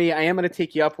 And Jeremy, I am going to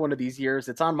take you up one of these years.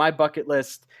 It's on my bucket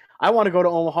list. I want to go to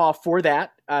Omaha for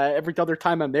that. Every other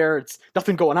time I'm there, it's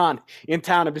nothing going on in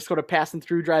town. I'm just sort of passing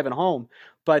through, driving home.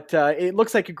 But it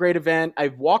looks like a great event.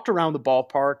 I've walked around the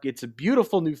ballpark. It's a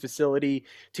beautiful new facility.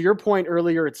 To your point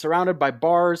earlier, it's surrounded by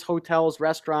bars, hotels,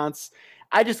 restaurants.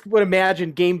 I just would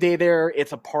imagine game day there,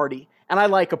 it's a party. And I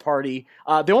like a party.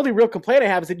 The only real complaint I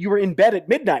have is that you were in bed at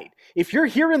midnight. If you're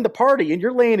hearing the party and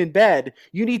you're laying in bed,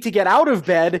 you need to get out of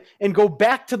bed and go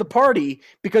back to the party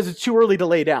because it's too early to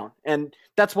lay down. And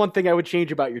that's one thing I would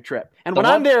change about your trip. And when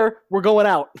I'm there, we're going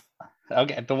out.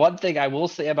 Okay. The one thing I will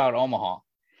say about Omaha,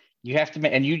 you have to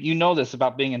make, and you know this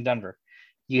about being in Denver,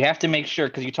 you have to make sure,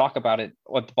 because you talk about it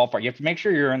at the ballpark, you have to make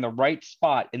sure you're in the right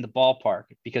spot in the ballpark,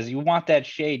 because you want that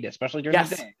shade, especially during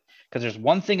the day. Because there's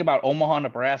one thing about Omaha,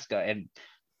 Nebraska, and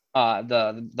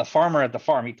the farmer at the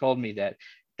farm, he told me that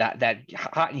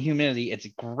hot and humidity, it's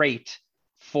great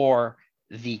for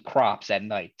the crops at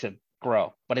night to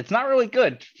grow, but it's not really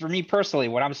good for me personally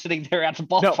when I'm sitting there at the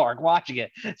ballpark watching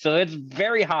it. So it's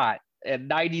very hot at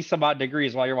 90 some odd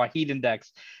degrees while you're on heat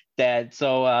index.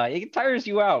 It tires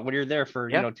you out when you're there for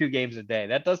 2 games a day.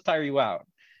 That does tire you out.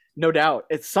 No doubt.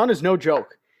 Sun is no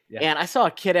joke. Yeah. And I saw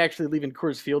a kid actually leaving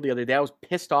Coors Field the other day. I was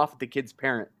pissed off at the kid's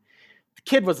parent. The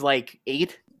kid was like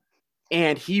 8,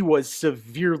 and he was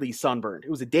severely sunburned. It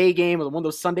was a day game. It was one of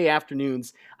those Sunday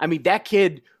afternoons. I mean, that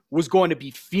kid was going to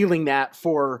be feeling that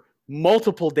for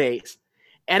multiple days.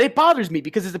 And it bothers me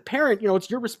because as a parent, it's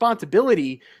your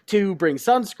responsibility to bring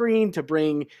sunscreen,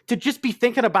 to just be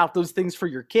thinking about those things for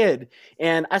your kid.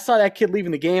 And I saw that kid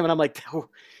leaving the game, and I'm like, oh,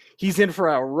 he's in for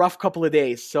a rough couple of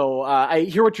days. So I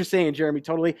hear what you're saying, Jeremy,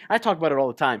 totally. I talk about it all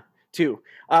the time, too.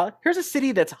 Here's a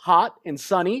city that's hot and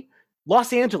sunny.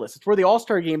 Los Angeles. It's where the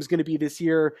All-Star Game is going to be this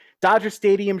year. Dodger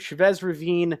Stadium, Chavez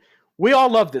Ravine. We all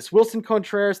love this. Wilson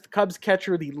Contreras, the Cubs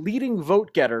catcher, the leading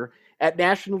vote getter at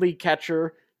National League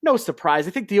catcher. No surprise.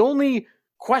 I think the only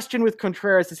question with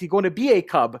Contreras, is he going to be a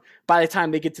Cub by the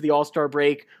time they get to the All-Star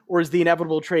break, or is the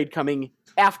inevitable trade coming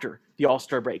after the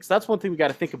All-Star break? So that's one thing we got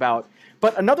to think about.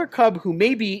 But another Cub who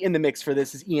may be in the mix for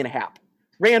this is Ian Happ.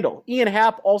 Randall, Ian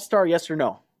Happ, All-Star, yes or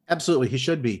no? Absolutely, he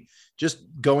should be. Just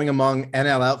going among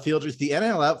NL outfielders, the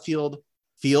NL outfield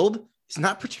field is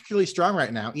not particularly strong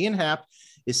right now. Ian Happ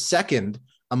is second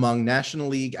among National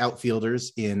League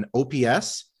outfielders in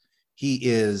OPS. He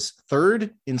is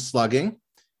third in slugging.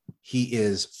 He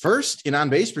is first in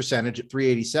on-base percentage at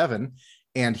 387,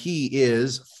 and he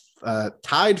is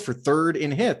tied for third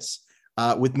in hits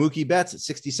with Mookie Betts at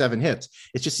 67 hits.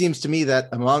 It just seems to me that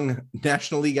among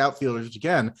National League outfielders, which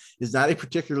again is not a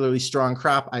particularly strong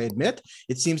crop, I admit,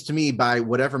 it seems to me by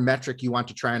whatever metric you want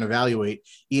to try and evaluate,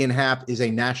 Ian Happ is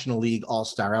a National League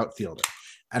all-star outfielder.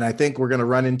 And I think we're going to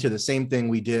run into the same thing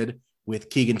we did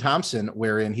with Keegan Thompson,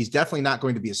 wherein he's definitely not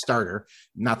going to be a starter.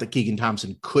 Not that Keegan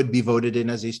Thompson could be voted in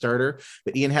as a starter,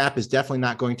 but Ian Happ is definitely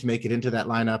not going to make it into that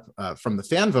lineup from the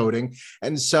fan voting.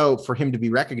 And so for him to be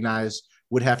recognized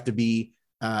would have to be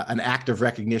an act of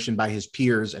recognition by his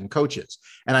peers and coaches.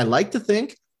 And I like to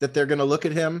think that they're going to look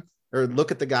at him or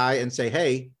look at the guy and say,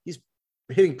 hey, he's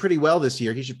hitting pretty well this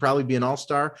year. He should probably be an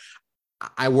all-star.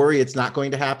 I worry it's not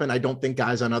going to happen. I don't think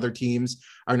guys on other teams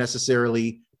are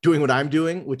necessarily doing what I'm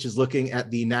doing, which is looking at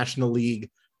the National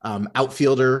League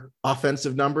outfielder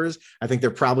offensive numbers. I think they're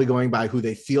probably going by who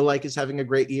they feel like is having a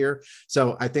great year.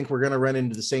 So I think we're going to run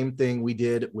into the same thing we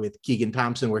did with Keegan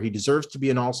Thompson, where he deserves to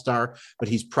be an all-star, but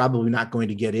he's probably not going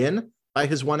to get in by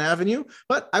his one avenue,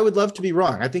 but I would love to be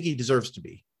wrong. I think he deserves to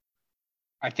be.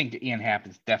 I think Ian Happ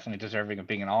is definitely deserving of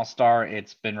being an all-star.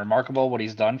 It's been remarkable what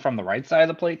he's done from the right side of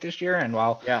the plate this year. And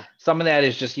while some of that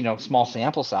is just, small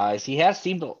sample size, he has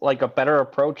seemed like a better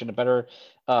approach and a better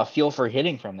feel for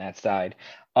hitting from that side.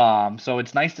 So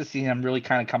it's nice to see him really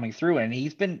kind of coming through. And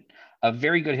he's been a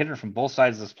very good hitter from both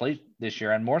sides of this plate this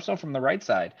year, and more so from the right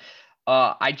side.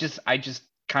 I just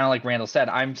kind of like Randall said,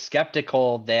 I'm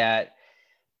skeptical that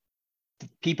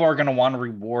people are going to want to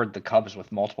reward the Cubs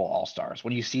with multiple all-stars.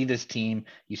 When you see this team,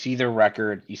 you see their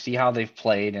record, you see how they've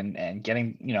played and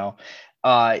getting,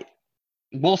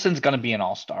 Wilson's going to be an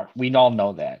all-star. We all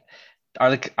know that. Are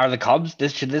the Cubs,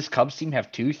 should this Cubs team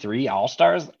have 2-3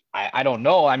 all-stars? I don't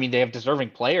know. I mean, they have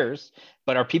deserving players,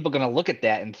 but are people going to look at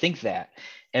that and think that?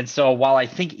 And so while I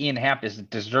think Ian Happ is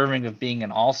deserving of being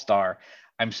an all-star,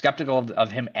 I'm skeptical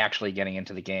of him actually getting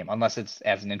into the game, unless it's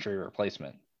as an injury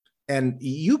replacement. And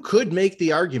you could make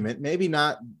the argument, maybe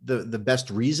not the best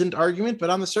reasoned argument, but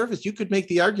on the surface, you could make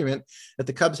the argument that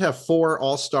the Cubs have 4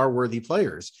 all-star worthy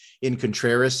players in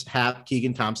Contreras, Happ,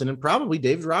 Keegan Thompson, and probably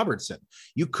David Robertson.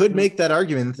 You could make that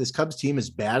argument that this Cubs team, as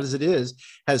bad as it is,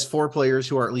 has 4 players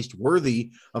who are at least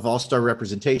worthy of all-star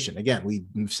representation. Again,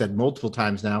 we've said multiple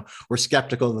times now, we're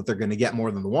skeptical that they're going to get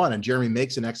more than the one. And Jeremy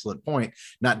makes an excellent point,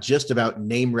 not just about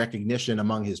name recognition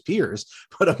among his peers,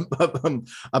 but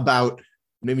about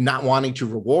maybe not wanting to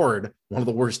reward one of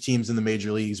the worst teams in the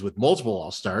major leagues with multiple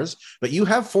all-stars, but you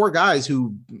have 4 guys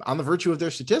who, on the virtue of their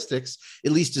statistics,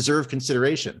 at least deserve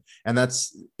consideration. And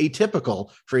that's atypical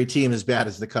for a team as bad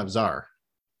as the Cubs are.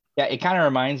 Yeah. It kind of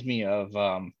reminds me of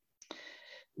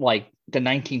like the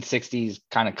 1960s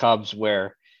kind of Cubs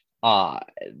where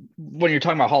when you're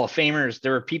talking about Hall of Famers,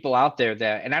 there are people out there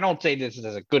that, and I don't say this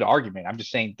as a good argument, I'm just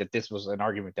saying that this was an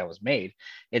argument that was made.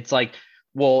 It's like,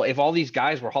 well, if all these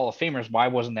guys were Hall of Famers, why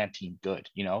wasn't that team good?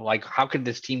 Like how could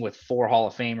this team with 4 Hall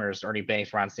of Famers, Ernie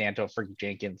Banks, Ron Santo, Fergie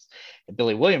Jenkins, and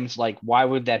Billy Williams, like why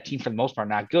would that team for the most part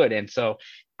not good? And so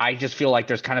I just feel like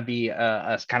there's kind of be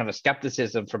a kind of a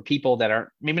skepticism from people that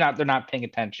are they're not paying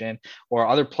attention, or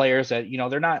other players that,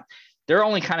 they're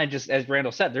only kind of just, as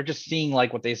Randall said, they're just seeing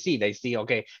like what they see. They see,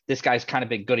 okay, this guy's kind of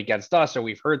been good against us, or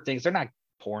we've heard things. They're not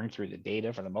pouring through the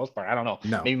data for the most part. I don't know.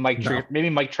 No, maybe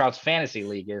Mike Trout's fantasy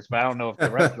league is, but I don't know if the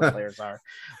rest of the players are.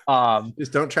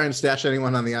 Just don't try and stash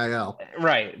anyone on the IL.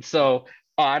 Right. So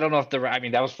I don't know if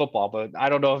that was football, but I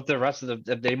don't know if the rest of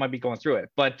they might be going through it.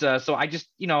 But so I just,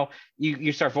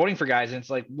 you start voting for guys and it's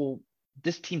like, well,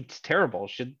 this team's terrible.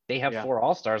 Should they have 4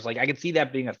 all-stars? Like I could see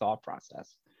that being a thought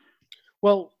process.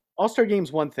 Well, All-Star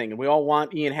Game's one thing, and we all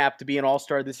want Ian Happ to be an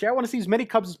All-Star this year. I want to see as many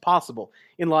Cubs as possible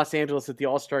in Los Angeles at the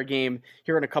All-Star Game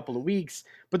here in a couple of weeks.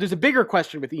 But there's a bigger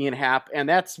question with Ian Happ, and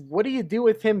that's what do you do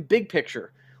with him big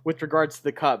picture with regards to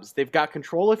the Cubs? They've got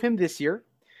control of him this year.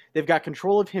 They've got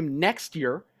control of him next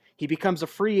year. He becomes a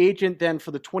free agent then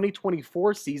for the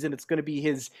 2024 season. It's going to be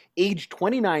his age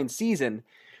 29 season.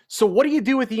 So what do you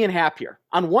do with Ian Happ here?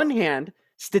 On one hand,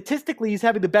 statistically, he's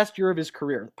having the best year of his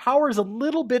career. The power is a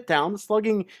little bit down. The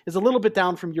slugging is a little bit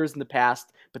down from years in the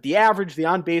past. But the average, the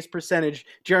on-base percentage,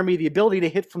 Jeremy, the ability to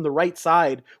hit from the right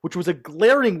side, which was a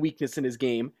glaring weakness in his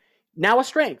game, now a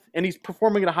strength. And he's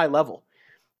performing at a high level.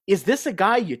 Is this a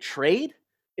guy you trade?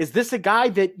 Is this a guy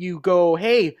that you go,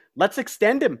 hey, let's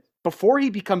extend him before he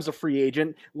becomes a free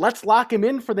agent? Let's lock him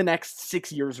in for the next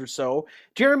 6 years or so.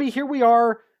 Jeremy, here we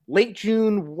are, late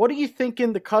June. What are you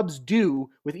thinking the Cubs do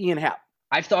with Ian Happ?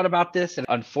 I've thought about this, and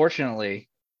unfortunately,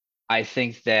 I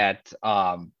think that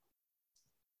I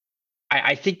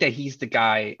think that he's the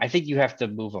guy. I think you have to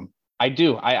move him. I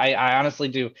do. I honestly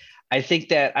do. I think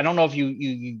that I don't know if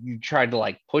you tried to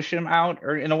like push him out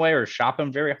or in a way or shop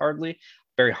him very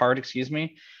hard, excuse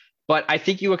me. But I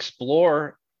think you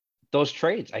explore those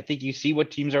trades. I think you see what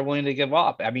teams are willing to give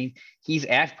up. I mean, he's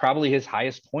at probably his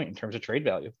highest point in terms of trade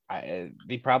value.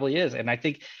 He probably is, and I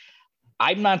think.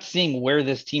 I'm not seeing where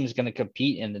this team is going to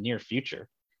compete in the near future.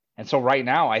 And so right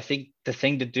now, I think the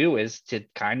thing to do is to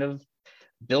kind of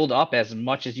build up as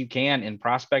much as you can in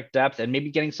prospect depth and maybe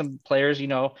getting some players,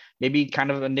 maybe kind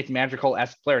of a Nick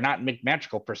Madrigal-esque player, not Nick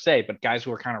Madrigal per se, but guys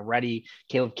who are kind of ready,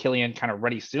 Caleb Killian kind of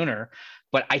ready sooner.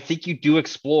 But I think you do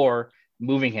explore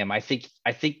moving him. I think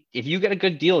if you get a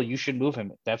good deal, you should move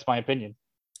him. That's my opinion.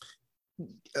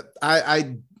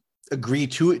 I agree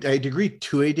to it. I'd agree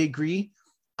to a degree.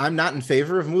 I'm not in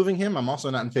favor of moving him. I'm also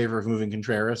not in favor of moving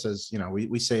Contreras, as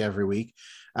we say every week.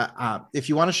 If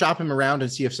you want to shop him around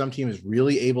and see if some team is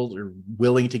really able or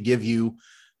willing to give you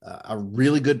a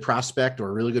really good prospect or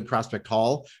a really good prospect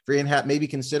haul for Ian Happ, maybe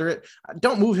consider it.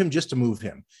 Don't move him just to move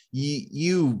him.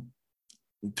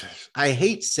 I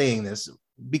hate saying this.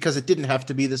 because it didn't have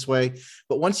to be this way.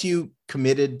 But once you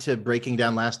committed to breaking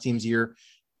down last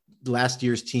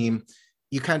year's team,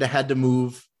 you kind of had to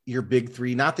move your big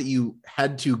three. Not that you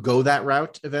had to go that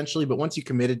route eventually, but once you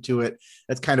committed to it,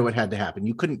 that's kind of what had to happen.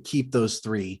 You couldn't keep those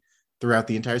three throughout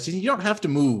the entire season. You don't have to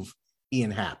move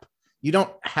Ian Happ. You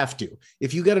don't have to.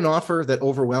 If you get an offer that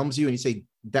overwhelms you and you say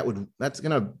that's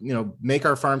going to, make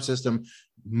our farm system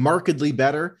markedly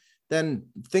better, then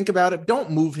think about it. Don't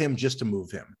move him just to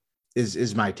move him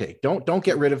is my take. Don't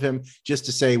get rid of him just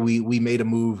to say we made a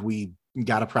move. We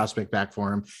got a prospect back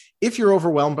for him. If you're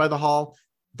overwhelmed by the haul,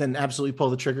 then absolutely pull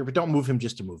the trigger, but don't move him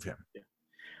just to move him. Yeah.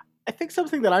 I think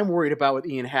something that I'm worried about with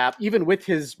Ian Happ, even with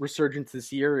his resurgence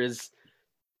this year, is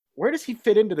where does he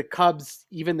fit into the Cubs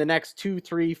even the next 2,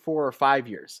 3, 4, or 5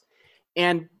 years?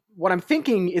 And what I'm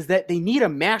thinking is that they need a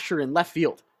masher in left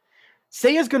field.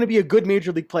 Seiya is going to be a good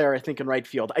major league player, I think, in right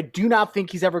field. I do not think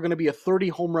he's ever going to be a 30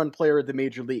 home run player in the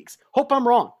major leagues. Hope I'm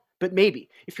wrong, but maybe.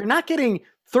 If you're not getting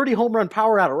 30 home run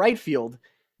power out of right field,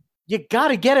 you got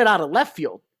to get it out of left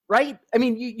field, right? I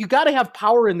mean, you got to have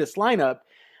power in this lineup.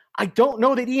 I don't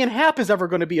know that Ian Happ is ever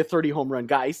going to be a 30 home run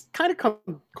guy. He's kind of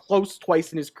come close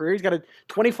twice in his career. He's got a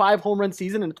 25 home run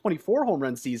season and a 24 home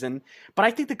run season. But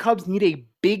I think the Cubs need a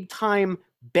big time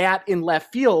bat in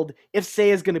left field if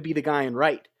Seiya is going to be the guy in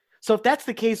right. So if that's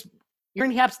the case,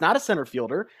 Ian Happ's not a center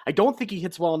fielder. I don't think he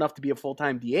hits well enough to be a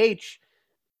full-time DH.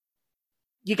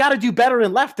 You got to do better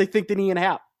in left, I think, than Ian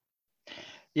Happ.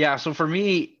 Yeah, so for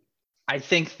me, I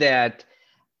think that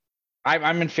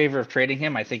I'm in favor of trading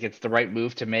him. I think it's the right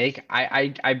move to make.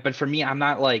 But for me, I'm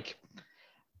not like,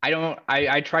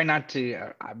 I try not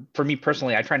to, for me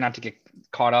personally, I try not to get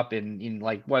caught up in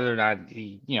like whether or not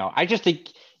he, I just think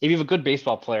if you have a good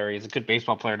baseball player, he's a good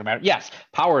baseball player no matter. Yes,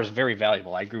 power is very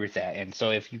valuable. I agree with that. And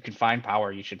so if you can find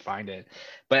power, you should find it.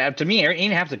 But to me,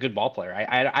 Ian Happ's a good ball player.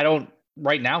 I don't,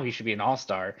 right now he should be an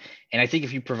all-star. And I think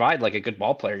if you provide like a good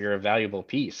ball player, you're a valuable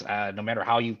piece, no matter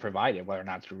how you provide it, whether or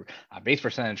not through base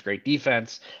percentage, great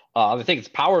defense. The thing is,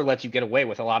 power lets you get away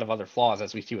with a lot of other flaws,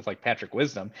 as we see with like Patrick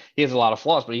Wisdom. He has a lot of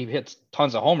flaws, but he hits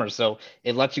tons of homers. So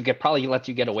it probably lets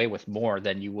you get away with more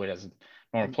than you would as a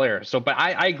normal player. So, but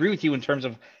I agree with you in terms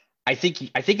of, I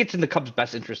think it's in the Cubs'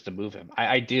 best interest to move him.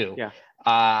 I do. Yeah.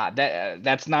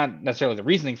 That's not necessarily the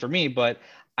reasoning for me, but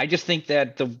I just think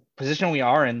that the position we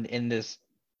are in this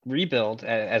rebuild,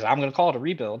 as I'm going to call it a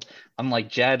rebuild, unlike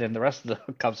Jed and the rest of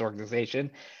the Cubs organization,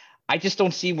 I just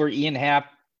don't see where Ian Happ,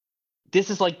 this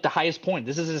is like the highest point.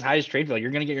 This is his highest trade value.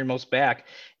 You're going to get your most back.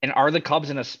 And are the Cubs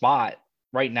in a spot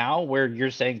right now where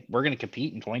you're saying we're going to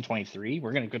compete in 2023?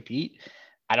 We're going to compete.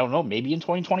 I don't know, maybe in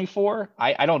 2024.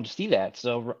 I don't see that.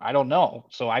 So I don't know.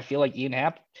 So I feel like Ian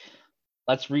Happ,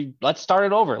 let's start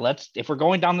it over. If we're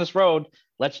going down this road,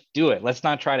 let's do it. Let's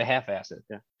not try to half-ass it.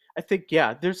 Yeah. I think,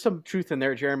 there's some truth in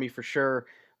there, Jeremy, for sure.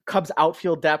 Cubs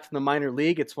outfield depth in the minor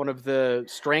league, it's one of the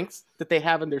strengths that they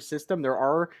have in their system. There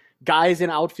are guys in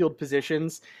outfield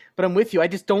positions, but I'm with you. I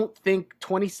just don't think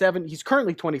 27, he's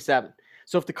currently 27.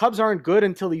 So if the Cubs aren't good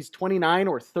until he's 29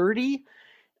 or 30,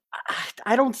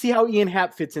 I don't see how Ian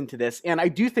Happ fits into this. And I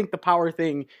do think the power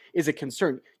thing is a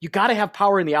concern. You got to have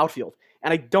power in the outfield.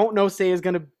 And I don't know Seiya is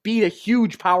going to be a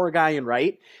huge power guy in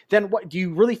right. Then what, do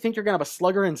you really think you're going to have a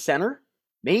slugger in center?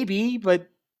 Maybe, but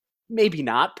maybe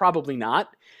not. Probably not.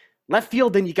 Left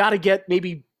field, then you got to get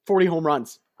maybe 40 home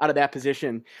runs out of that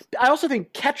position. I also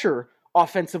think catcher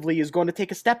offensively is going to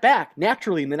take a step back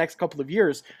naturally in the next couple of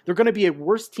years. They're going to be a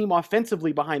worse team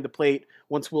offensively behind the plate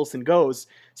once Wilson goes.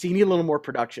 So you need a little more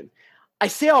production. I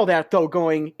say all that though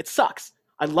going, it sucks.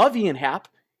 I love Ian Happ.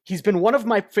 He's been one of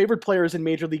my favorite players in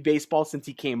Major League Baseball since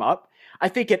he came up. I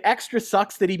think it extra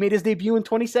sucks that he made his debut in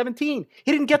 2017.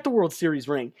 He didn't get the World Series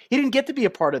ring. He didn't get to be a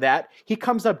part of that. He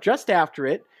comes up just after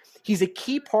it. He's a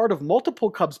key part of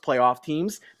multiple Cubs playoff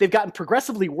teams. They've gotten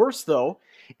progressively worse, though.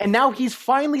 And now he's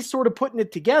finally sort of putting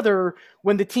it together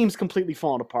when the team's completely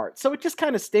fallen apart. So it just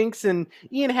kind of stinks. And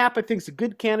Ian Happ, I think, is a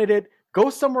good candidate. Go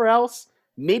somewhere else,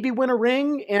 maybe win a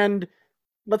ring, and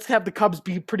let's have the Cubs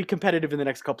be pretty competitive in the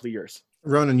next couple of years.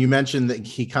 Ronan, you mentioned that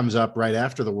he comes up right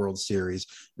after the World Series.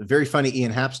 A very funny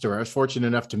Ian Happ story. I was fortunate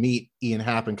enough to meet Ian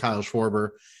Happ and Kyle Schwarber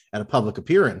at a public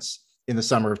appearance in the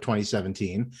summer of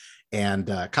 2017. And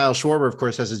Kyle Schwarber, of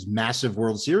course, has his massive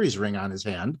World Series ring on his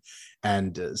hand.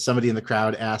 And somebody in the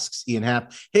crowd asks Ian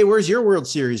Happ, "Hey, where's your World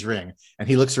Series ring?" And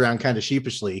he looks around kind of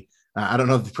sheepishly. I don't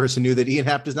know if the person knew that Ian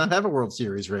Happ does not have a World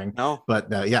Series ring. No. But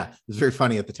yeah, it was very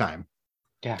funny at the time.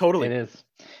 Yeah, totally. It is.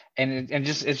 And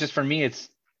it's just for me, is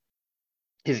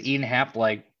Ian Happ,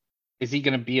 like, is he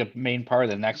going to be a main part of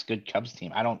the next good Cubs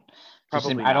team?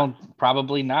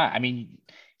 Probably not. I mean,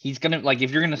 he's going to, like,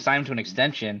 if you're going to sign him to an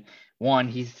extension, one,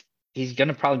 he's he's going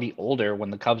to probably be older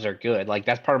when the Cubs are good. Like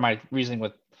that's part of my reasoning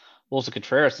with Wilson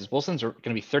Contreras is Wilson's going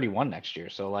to be 31 next year.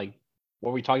 So like,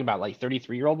 what are we talking about? Like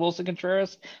 33-year-old Wilson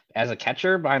Contreras as a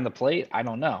catcher behind the plate? I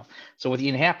don't know. So with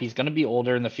Ian Happ, he's going to be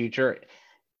older in the future.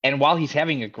 And while he's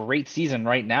having a great season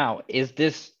right now, is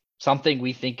this something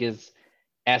we think is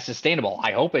as sustainable?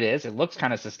 I hope it is. It looks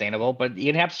kind of sustainable, but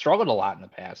Ian Happ struggled a lot in the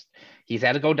past. He's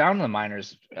had to go down to the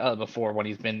minors before when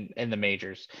he's been in the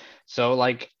majors. So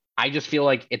like, I just feel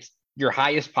like it's your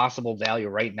highest possible value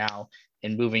right now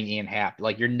in moving Ian Happ.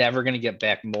 Like you're never going to get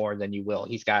back more than you will.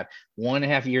 He's got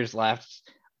 1.5 years left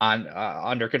on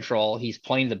under control. He's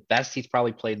playing the best he's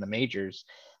probably played in the majors.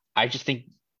 I just think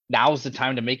now is the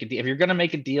time to make a deal. If you're going to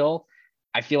make a deal,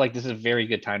 I feel like this is a very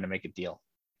good time to make a deal.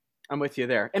 I'm with you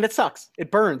there. And it sucks.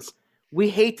 It burns. We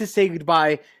hate to say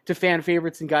goodbye to fan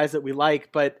favorites and guys that we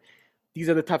like, but these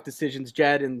are the tough decisions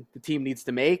Jed and the team needs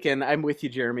to make. And I'm with you,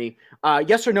 Jeremy.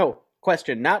 Yes or no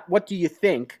question, not what do you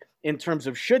think in terms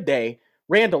of should they.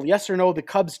 Randall, yes or no, the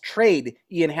Cubs trade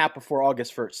Ian Happ before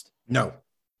August 1st? No.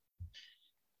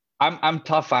 I'm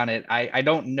tough on it. I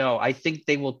don't know. I think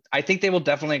they will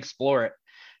definitely explore it.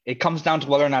 It comes down to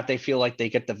whether or not they feel like they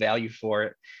get the value for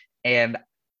it. And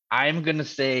I'm gonna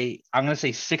say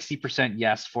 60%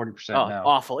 yes, 40% no.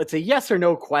 Awful. It's a yes or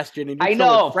no question. And I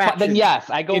know. Then yes,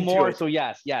 I go more. It. So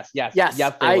yes. They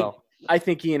will. I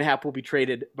think Ian Happ will be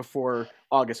traded before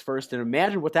August 1st. And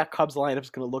imagine what that Cubs lineup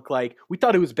is going to look like. We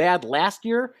thought it was bad last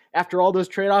year after all those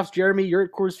trade-offs. Jeremy, you're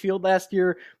at Coors Field last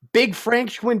year. Big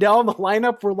Frank Schwindel in the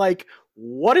lineup. We're like,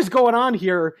 what is going on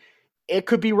here? It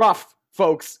could be rough,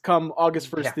 folks, come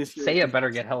August 1st this year. Seiya better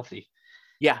get healthy.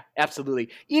 Yeah, absolutely.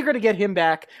 Eager to get him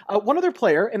back. One other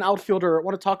player, an outfielder, I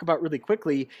want to talk about really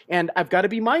quickly, and I've got to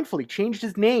be mindful. He changed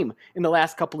his name in the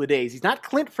last couple of days. He's not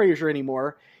Clint Frazier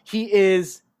anymore. He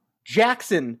is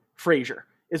Jackson Frazier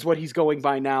is what he's going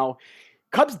by now.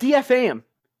 Cubs DFA him.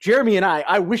 Jeremy and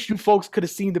I wish you folks could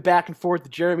have seen the back and forth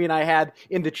that Jeremy and I had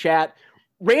in the chat.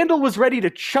 Randall was ready to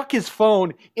chuck his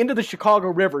phone into the Chicago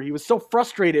River. He was so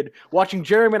frustrated watching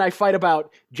Jeremy and I fight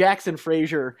about Jackson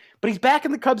Frazier. But he's back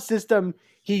in the Cubs system.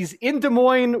 He's in Des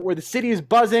Moines where the city is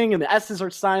buzzing and the S's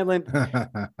are silent.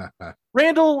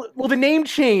 Randall, will the name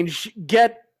change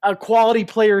get a quality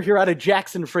player here out of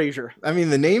Jackson Frazier? I mean,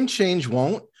 the name change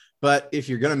won't, but if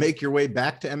you're going to make your way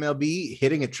back to MLB,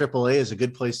 hitting at AAA is a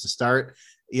good place to start.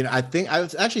 You know, I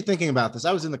was actually thinking about this.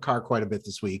 I was in the car quite a bit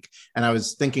this week, and I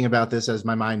was thinking about this as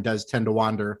my mind does tend to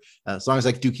wander. As long as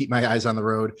I do keep my eyes on the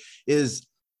road, is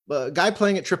a guy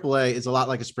playing at AAA is a lot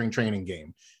like a spring training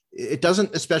game. It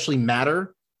doesn't especially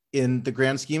matter in the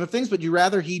grand scheme of things, but you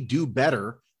rather he do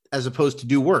better as opposed to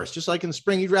do worse. Just like in the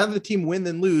spring, you'd rather the team win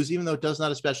than lose, even though it does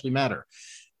not especially matter.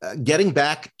 Getting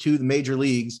back to the major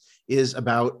leagues is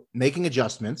about making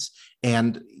adjustments.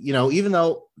 And, you know, even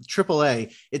though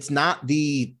AAA, it's not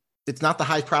the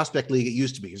high prospect league it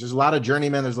used to be. There's a lot of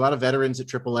journeymen. There's a lot of veterans at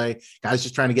AAA, guys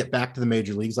just trying to get back to the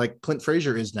major leagues like Clint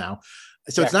Frazier is now.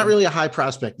 So it's not really a high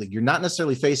prospect league. You're not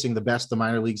necessarily facing the best the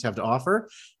minor leagues have to offer,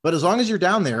 but as long as you're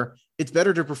down there, it's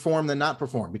better to perform than not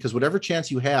perform, because whatever chance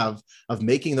you have of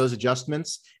making those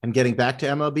adjustments and getting back to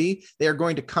MLB, they are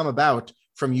going to come about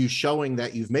from you showing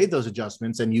that you've made those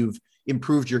adjustments and you've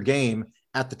improved your game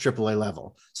at the AAA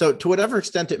level. So to whatever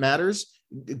extent it matters,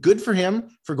 good for him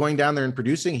for going down there and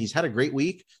producing. He's had a great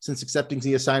week since accepting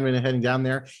the assignment and heading down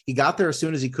there. He got there as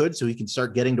soon as he could so he can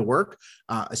start getting to work.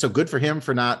 So good for him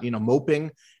for not,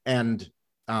 moping and,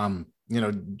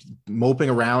 moping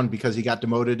around because he got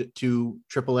demoted to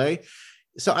AAA.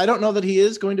 So I don't know that he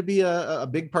is going to be a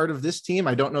big part of this team.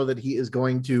 I don't know that he is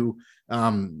going to,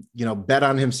 bet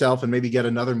on himself and maybe get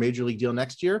another major league deal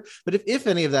next year. But if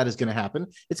any of that is going to happen,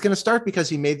 it's going to start because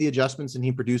he made the adjustments and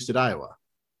he produced at Iowa.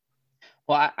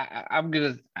 Well,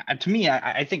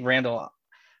 I think Randall,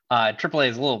 AAA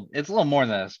is it's a little more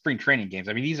than the spring training games.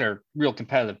 I mean, these are real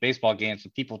competitive baseball games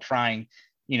with people trying,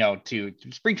 to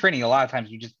spring training. A lot of times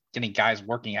you just getting guys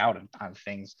working out on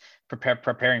things,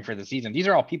 preparing for the season. These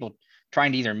are all people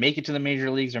trying to either make it to the major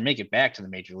leagues or make it back to the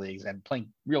major leagues and playing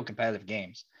real competitive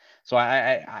games. So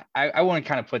I want to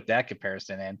kind of put that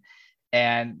comparison in,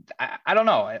 and I don't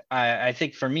know. I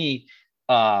think for me,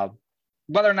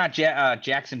 whether or not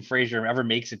Jackson Frazier ever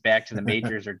makes it back to the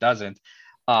majors or doesn't,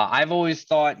 I've always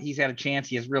thought he's had a chance.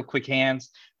 He has real quick hands,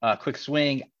 quick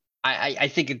swing. I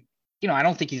think I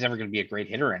don't think he's ever going to be a great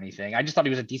hitter or anything. I just thought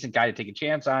he was a decent guy to take a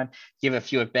chance on, give a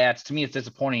few at bats. To me, it's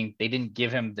disappointing they didn't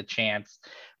give him the chance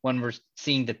when we're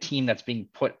seeing the team that's being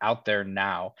put out there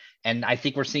now. And I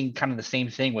think we're seeing kind of the same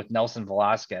thing with Nelson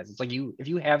Velasquez. It's like if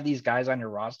you have these guys on your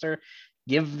roster,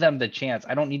 give them the chance.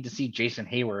 I don't need to see Jason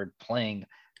Hayward playing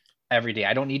every day.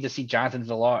 I don't need to see Jonathan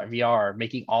VR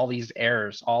making all these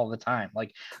errors all the time.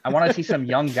 Like, I want to see some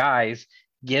young guys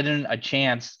getting a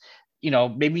chance.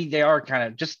 Maybe they are kind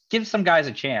of, just give some guys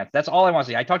a chance. That's all I want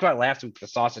to see. I talked about last week, the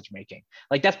sausage making.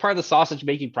 Like, that's part of the sausage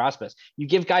making process. You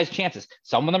give guys chances.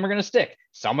 Some of them are going to stick.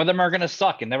 Some of them are going to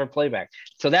suck and never play back.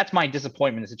 So that's my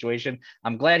disappointment in the situation.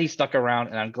 I'm glad he stuck around,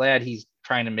 and I'm glad he's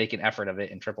trying to make an effort of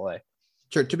it in AAA.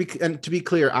 Sure. To be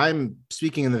clear, I'm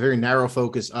speaking in the very narrow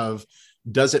focus of,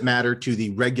 does it matter to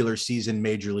the regular season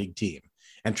major league team?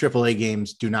 And AAA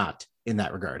games do not in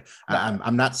that regard. No.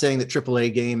 I'm not saying that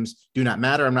AAA games do not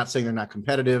matter. I'm not saying they're not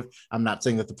competitive. I'm not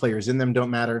saying that the players in them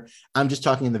don't matter. I'm just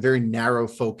talking in the very narrow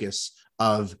focus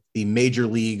of the major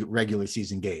league regular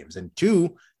season games. And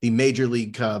to the major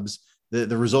league Cubs,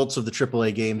 the results of the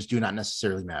AAA games do not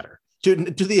necessarily matter. To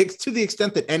the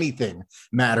extent that anything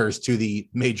matters to the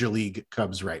major league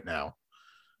Cubs right now.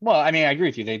 Well, I mean, I agree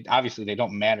with you. They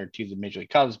don't matter to the major league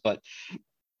Cubs, but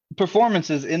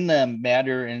performances in them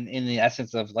matter in the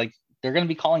essence of, like, they're going to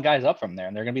be calling guys up from there,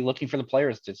 and they're going to be looking for the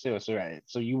players to do.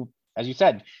 So you, as you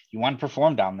said, you want to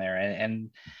perform down there,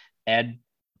 and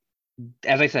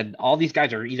as I said, all these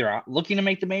guys are either looking to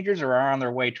make the majors or are on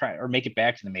their way or make it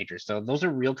back to the majors. So those are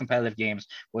real competitive games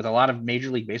with a lot of Major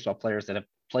League Baseball players that have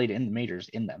played in the majors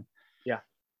in them. Yeah.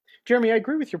 Jeremy, I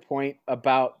agree with your point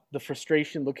about the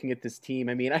frustration looking at this team.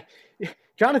 I mean,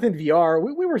 Jonathan VR,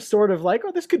 we were sort of like,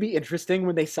 oh, this could be interesting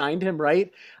when they signed him,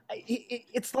 right?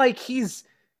 It's like he's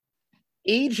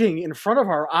aging in front of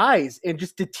our eyes and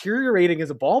just deteriorating as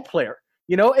a ball player,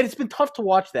 and it's been tough to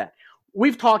watch that.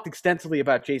 We've talked extensively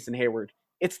about Jason Heyward.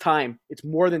 It's time. It's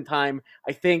more than time.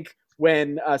 I think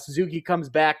when Suzuki comes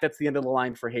back, that's the end of the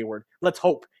line for Heyward. Let's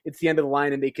hope it's the end of the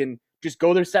line and they can just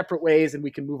go their separate ways and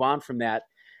we can move on from that.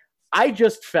 I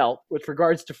just felt, with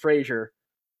regards to Frazier,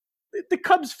 the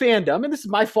Cubs fandom, and this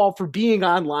is my fault for being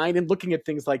online and looking at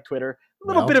things like Twitter, a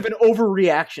little bit of an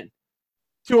overreaction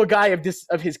to a guy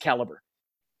of his caliber.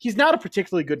 He's not a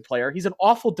particularly good player. He's an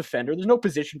awful defender. There's no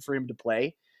position for him to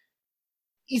play.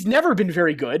 He's never been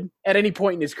very good at any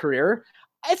point in his career.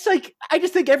 It's like, I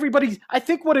just think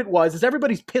what it was is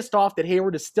everybody's pissed off that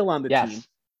Heyward is still on the team.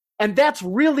 And that's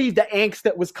really the angst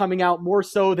that was coming out, more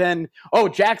so than, oh,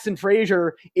 Jackson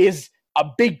Frazier is a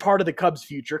big part of the Cubs'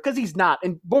 future, because he's not.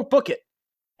 And book it.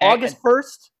 August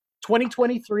 1st,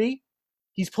 2023,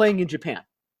 he's playing in Japan.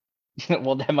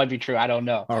 Well, that might be true. I don't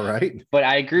know. All right. But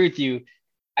I agree with you.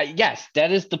 Yes,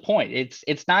 that is the point.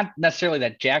 It's not necessarily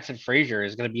that Jackson Frazier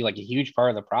is going to be like a huge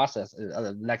part of the process of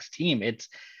the next team.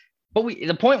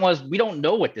 The point was, we don't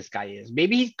know what this guy is.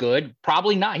 Maybe he's good.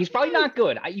 Probably not. He's probably not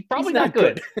good. He's probably not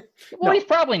good. Well, no. He's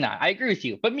probably not. I agree with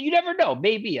you. But you never know.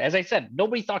 Maybe. As I said,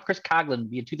 nobody thought Chris Coghlan would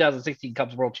be a 2016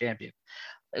 Cubs World Champion.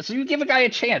 So you give a guy a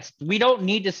chance. We don't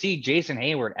need to see Jason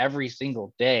Heyward every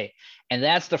single day. And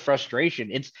that's the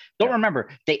frustration. Don't remember,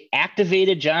 they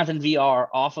activated Jonathan VR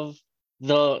off of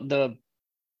the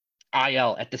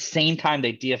IL at the same time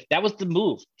they DFA. That was the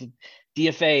move.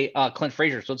 DFA Clint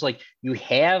Frazier. So it's like, you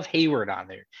have Heyward on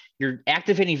there. You're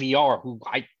activating VR,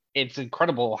 it's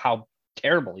incredible how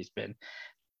terrible he's been.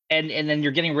 And then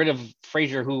you're getting rid of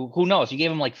Frazier, who knows? You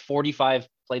gave him like 45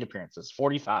 plate appearances,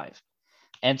 45.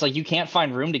 And it's like, you can't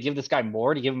find room to give this guy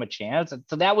more, to give him a chance. And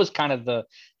so that was kind of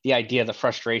the idea, the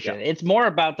frustration. Yeah. It's more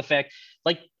about the fact,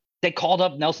 like, they called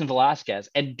up Nelson Velasquez,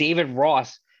 and David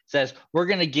Ross says, we're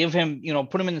going to give him,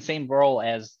 put him in the same role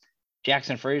as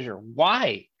Jackson Frazier.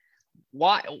 Why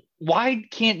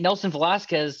can't Nelson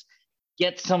Velasquez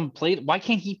get some play? Why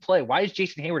can't he play? Why does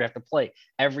Jason Heyward have to play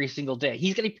every single day?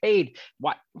 He's getting paid.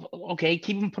 Why? Okay,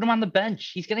 put him on the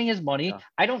bench. He's getting his money. Yeah.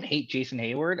 I don't hate Jason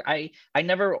Heyward. I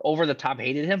never over the top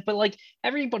hated him, but like,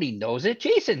 everybody knows it.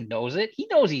 Jason knows it. He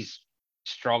knows he's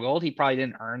struggled. He probably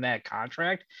didn't earn that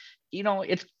contract.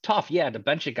 It's tough, to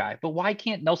bench a guy, but why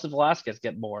can't Nelson Velasquez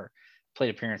get more plate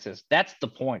appearances? That's the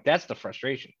point. That's the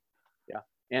frustration. Yeah.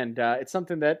 And it's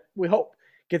something that we hope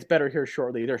gets better here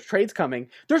shortly. There's trades coming.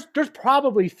 There's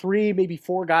probably 3, maybe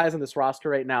 4 guys on this roster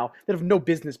right now that have no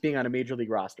business being on a major league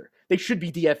roster. They should be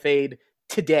DFA'd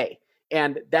today.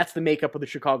 And that's the makeup of the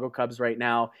Chicago Cubs right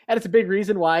now. And it's a big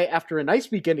reason why, after a nice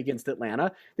weekend against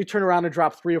Atlanta, they turn around and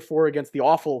drop 3 or 4 against the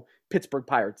awful Pittsburgh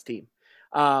Pirates team.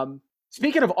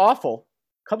 Speaking of awful,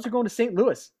 Cubs are going to St.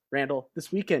 Louis, Randall,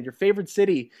 this weekend. Your favorite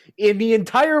city in the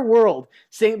entire world,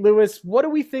 St. Louis. What do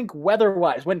we think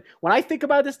weather-wise? When I think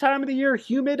about this time of the year,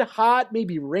 humid, hot,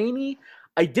 maybe rainy,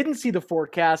 I didn't see the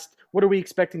forecast. What are we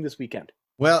expecting this weekend?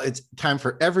 Well, it's time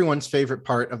for everyone's favorite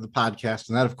part of the podcast,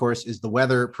 and that, of course, is the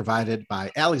weather provided by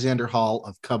Alexander Hall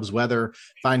of Cubs Weather.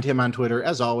 Find him on Twitter,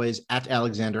 as always, at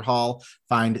Alexander Hall.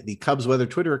 Find the Cubs Weather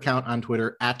Twitter account on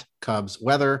Twitter, at Cubs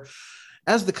Weather.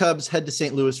 As the Cubs head to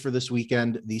St. Louis for this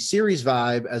weekend, the series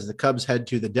vibe as the Cubs head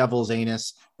to the Devil's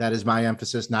Anus, that is my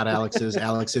emphasis, not Alex's.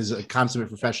 Alex is a consummate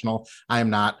professional. I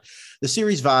am not. The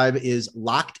series vibe is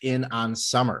locked in on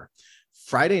summer.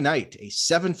 Friday night, a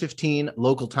 7:15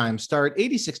 local time start,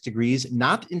 86 degrees,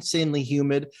 not insanely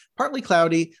humid, partly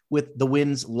cloudy with the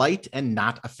winds light and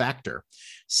not a factor.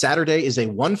 Saturday is a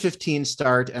 1:15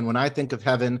 start, and when I think of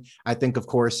heaven, I think, of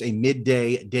course, a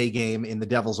midday day game in the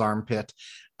Devil's Armpit.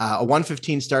 A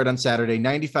 1:15 start on Saturday,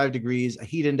 95 degrees, a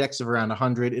heat index of around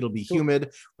 100. It'll be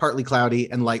humid, partly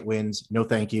cloudy, and light winds. No,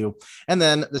 thank you. And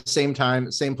then the same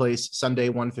time, same place, Sunday,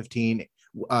 1:15.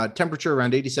 Temperature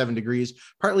around 87 degrees,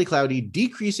 partly cloudy,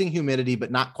 decreasing humidity,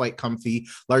 but not quite comfy,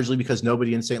 largely because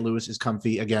nobody in St. Louis is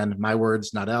comfy. Again, my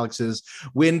words, not Alex's.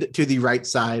 Wind to the right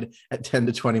side at 10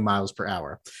 to 20 miles per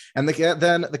hour. And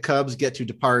then the Cubs get to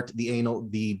depart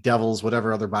the Devils,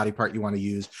 whatever other body part you want to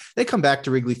use. They come back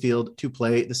to Wrigley Field to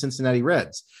play the Cincinnati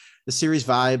Reds. The series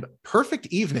vibe, perfect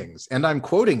evenings, and I'm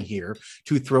quoting here,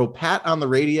 to throw Pat on the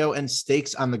radio and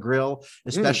steaks on the grill,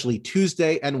 especially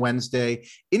Tuesday and Wednesday,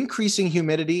 increasing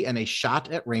humidity and a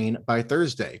shot at rain by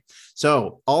Thursday.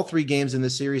 So all three games in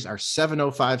this series are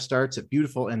 7:05 starts at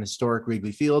beautiful and historic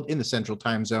Wrigley Field in the Central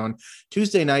Time Zone.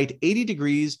 Tuesday night, 80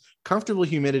 degrees, comfortable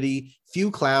humidity,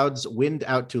 few clouds, wind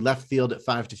out to left field at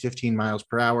 5 to 15 miles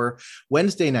per hour.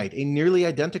 Wednesday night, a nearly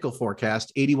identical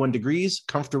forecast, 81 degrees,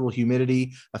 comfortable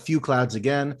humidity, a few clouds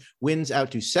again, winds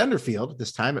out to center field,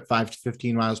 this time at 5 to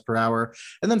 15 miles per hour.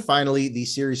 And then finally, the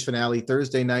series finale,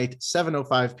 Thursday night,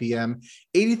 7:05 p.m.,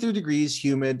 83 degrees,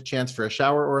 humid, chance for a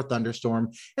shower or a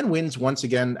thunderstorm, and winds once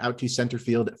again out to center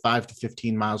field at 5 to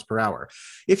 15 miles per hour.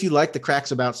 If you like the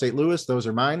cracks about St. Louis, those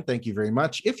are mine. Thank you very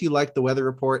much. If you like the weather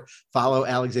report, follow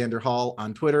Alexander Hall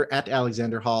on Twitter at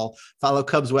Alexander Hall. Follow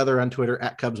Cubs Weather on Twitter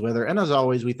at Cubs Weather. And as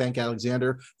always, we thank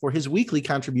Alexander for his weekly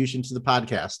contribution to the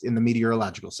podcast in the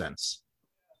meteorological sense.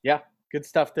 Yeah, good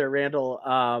stuff there, Randall.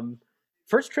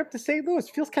 First trip to St. Louis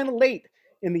feels kind of late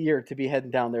in the year to be heading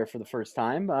down there for the first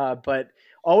time, but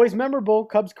always memorable.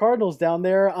 Cubs Cardinals down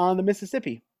there on the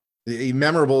Mississippi.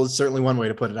 Memorable is certainly one way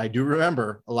to put it. I do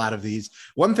remember a lot of these.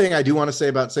 One thing I do want to say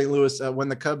about St. Louis, when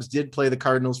the Cubs did play the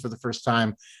Cardinals for the first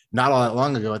time, not all that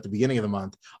long ago at the beginning of the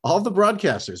month, all of the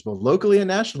broadcasters, both locally and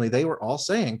nationally, they were all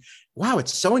saying, wow,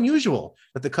 it's so unusual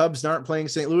that the Cubs aren't playing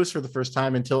St. Louis for the first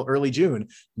time until early June.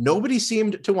 Nobody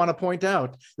seemed to want to point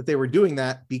out that they were doing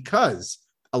that because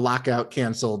a lockout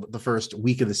canceled the first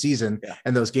week of the season,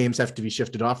 and those games have to be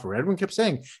shifted off. Where everyone kept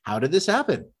saying, how did this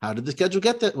happen? How did the schedule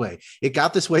get that way? It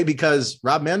got this way because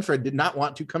Rob Manfred did not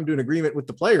want to come to an agreement with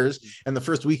the players, and the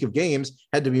first week of games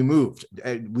had to be moved.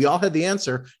 We all had the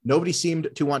answer. Nobody seemed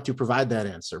to want to provide that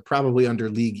answer, probably under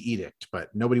league edict,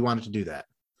 but nobody wanted to do that.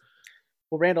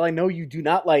 Well, Randall, I know you do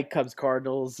not like Cubs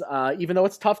Cardinals, even though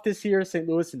it's tough this year. St.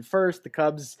 Louis in first, the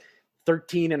Cubs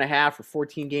 13 and a half or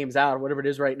 14 games out, or whatever it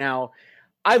is right now.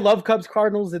 I love Cubs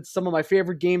Cardinals. It's some of my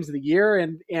favorite games of the year.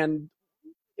 And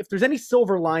if there's any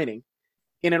silver lining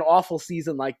in an awful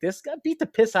season like this, beat the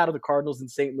piss out of the Cardinals in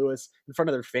St. Louis in front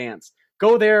of their fans.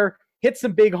 Go there, hit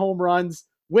some big home runs,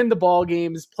 win the ball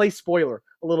games, play spoiler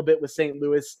a little bit with St.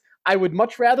 Louis. I would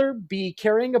much rather be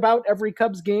caring about every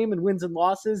Cubs game and wins and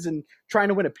losses and trying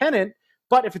to win a pennant.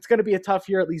 But if it's going to be a tough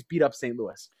year, at least beat up St.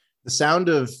 Louis. The sound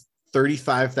of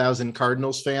 35,000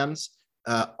 Cardinals fans,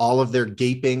 all of their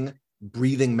gaping,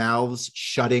 breathing mouths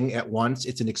shutting at once.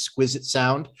 It's an exquisite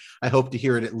sound. I hope to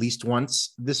hear it at least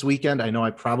once this weekend. I know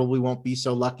I probably won't be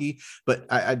so lucky, but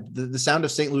the sound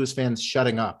of St. Louis fans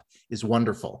shutting up is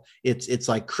wonderful. It's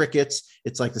like crickets.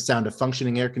 It's like the sound of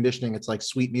functioning air conditioning. It's like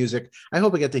sweet music. I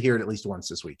hope I get to hear it at least once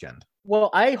this weekend.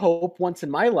 Well, I hope once in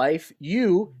my life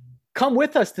you come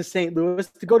with us to St. Louis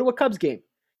to go to a Cubs game.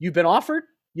 You've been offered,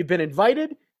 you've been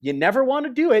invited, you never want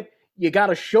to do it. You got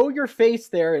to show your face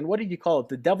there. And what did you call it?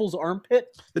 The Devil's Armpit?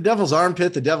 The Devil's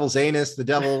Armpit, the Devil's Anus, the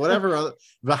Devil, whatever, other,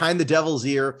 behind the Devil's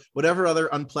ear, whatever other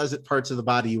unpleasant parts of the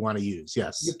body you want to use.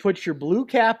 Yes. You put your blue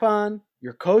cap on,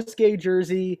 your Kosuke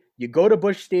jersey, you go to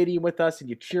Busch Stadium with us, and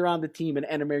you cheer on the team in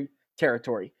enemy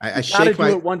territory. I shake do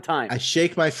it one time. I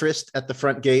shake my fist at the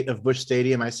front gate of Busch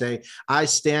Stadium. I say, I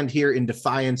stand here in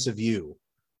defiance of you.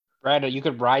 Brad, you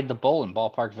could ride the bull in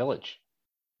Ballpark Village.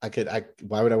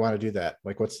 Why would I want to do that?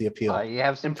 Like, what's the appeal? You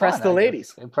have some Impress fun, the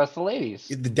ladies. Impress the ladies.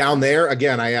 Down there,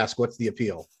 again, I ask, what's the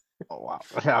appeal? Oh, wow.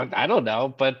 I don't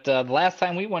know. But the last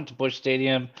time we went to Busch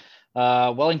Stadium,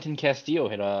 Wellington Castillo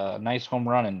hit a nice home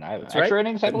run in extra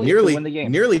innings, I believe, to win the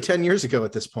game. Nearly 10 years ago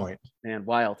at this point. Man,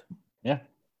 wild. Yeah.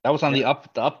 That was on the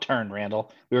upturn,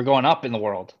 Randall. We were going up in the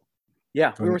world.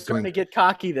 Yeah, we were starting to get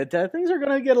cocky that things are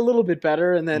going to get a little bit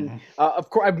better. And then,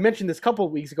 of course, I've mentioned this a couple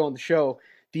of weeks ago on the show,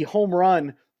 the home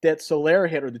run that Soler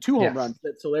hit, or the 2 home runs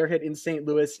that Soler hit in St.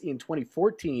 Louis in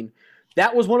 2014,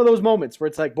 that was one of those moments where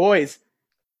it's like, boys,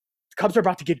 the Cubs are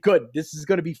about to get good. This is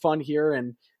going to be fun here,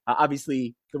 and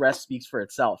obviously the rest speaks for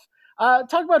itself.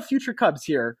 Talk about future Cubs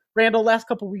here. Randall, last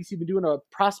couple of weeks you've been doing a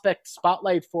prospect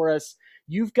spotlight for us.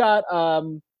 You've got a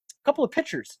couple of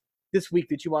pitchers this week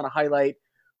that you want to highlight.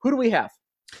 Who do we have?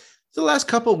 So the last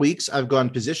couple of weeks, I've gone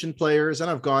position players,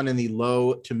 and I've gone in the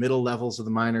low to middle levels of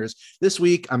the minors. This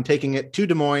week, I'm taking it to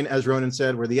Des Moines, as Ronan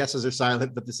said, where the S's are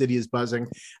silent, but the city is buzzing.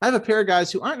 I have a pair of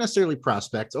guys who aren't necessarily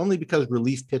prospects, only because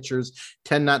relief pitchers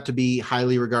tend not to be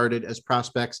highly regarded as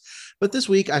prospects. But this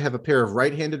week, I have a pair of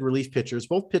right-handed relief pitchers,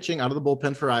 both pitching out of the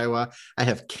bullpen for Iowa. I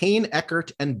have Kane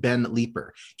Eckert and Ben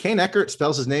Leeper. Kane Eckert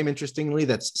spells his name interestingly.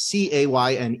 That's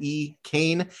C-A-Y-N-E,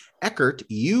 Kane Eckert,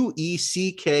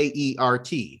 U-E-C-K-E-R-T.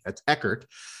 That's Eckert.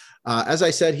 As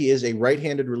I said, he is a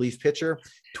right-handed relief pitcher,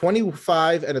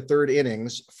 25 1/3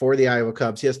 innings for the Iowa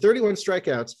Cubs. He has 31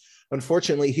 strikeouts.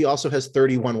 Unfortunately, he also has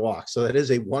 31 walks. So that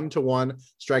is a 1-to-1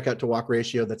 strikeout to walk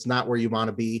ratio. That's not where you want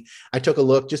to be. I took a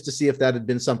look just to see if that had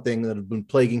been something that had been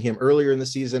plaguing him earlier in the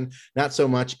season. Not so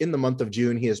much. In the month of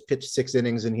June, he has pitched 6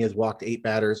 innings and he has walked 8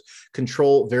 batters.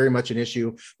 Control, very much an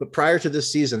issue. But prior to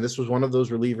this season, this was one of those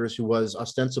relievers who was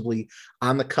ostensibly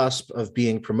on the cusp of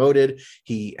being promoted.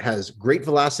 He has great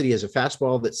velocity, he has a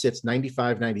fastball that sits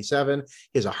 95, 97.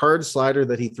 He has a hard slider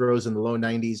that he throws in the low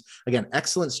 90s. Again,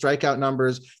 excellent strikeout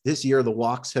numbers. This year, the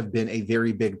walks have been a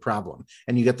very big problem.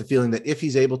 And you get the feeling that if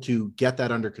he's able to get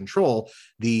that under control,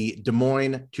 the Des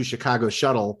Moines to Chicago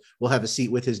shuttle will have a seat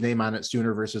with his name on it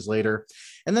sooner versus later.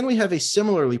 And then we have a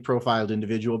similarly profiled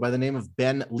individual by the name of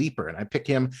Ben Leeper. And I picked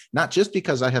him not just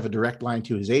because I have a direct line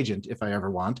to his agent, if I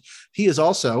ever want. He is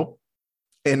also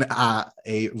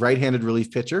a right-handed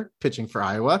relief pitcher pitching for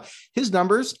Iowa. His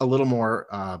numbers a little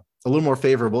more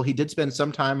favorable. He did spend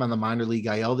some time on the minor league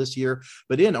IL this year,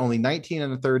 but in only 19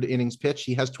 1/3 innings pitched,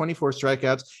 he has 24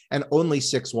 strikeouts and only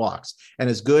 6 walks. And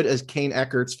as good as Kane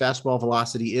Eckert's fastball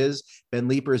velocity is, Ben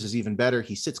Leeper's is even better.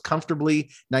 He sits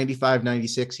comfortably 95,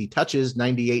 96. He touches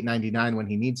 98, 99 when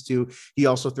he needs to. He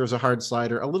also throws a hard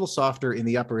slider, a little softer in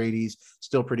the upper 80s,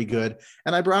 still pretty good.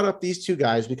 And I brought up these two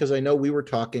guys because I know we were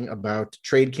talking about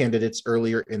trade candidates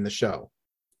earlier in the show.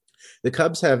 The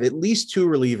Cubs have at least 2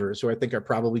 relievers who I think are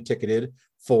probably ticketed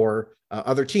for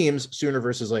other teams sooner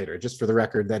versus later. Just for the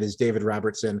record, that is David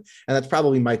Robertson, and that's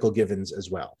probably Michael Givens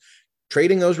as well.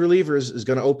 Trading those relievers is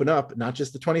going to open up not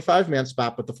just the 25-man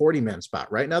spot, but the 40-man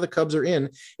spot. Right now, the Cubs are in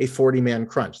a 40-man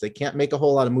crunch. They can't make a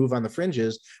whole lot of move on the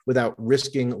fringes without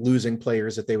risking losing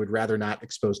players that they would rather not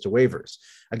expose to waivers.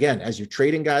 Again, as you're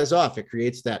trading guys off, it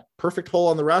creates that perfect hole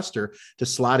on the roster to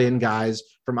slot in guys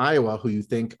from Iowa who you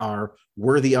think are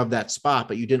worthy of that spot,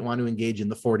 but you didn't want to engage in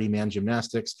the 40-man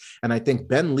gymnastics. And I think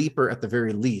Ben Leeper, at the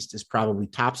very least, is probably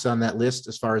tops on that list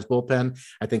as far as bullpen.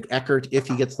 I think Eckert, if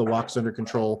he gets the walks under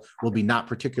control, will be not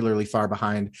particularly far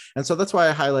behind. And so that's why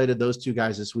I highlighted those 2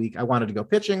 guys this week. I wanted to go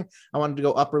pitching. I wanted to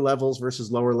go upper levels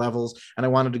versus lower levels. And I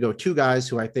wanted to go 2 guys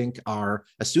who I think are,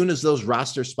 as soon as those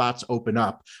roster spots open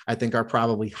up, I think are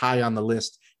probably high on the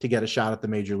list to get a shot at the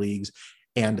major leagues.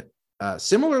 And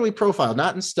similarly profiled,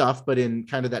 not in stuff, but in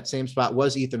kind of that same spot,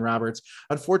 was Ethan Roberts.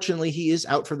 Unfortunately, he is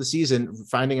out for the season.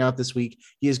 Finding out this week,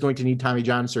 he is going to need Tommy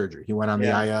John surgery. He went on the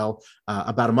IL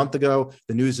about a month ago.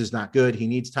 The news is not good. He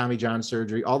needs Tommy John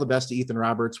surgery. All the best to Ethan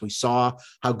Roberts. We saw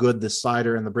how good the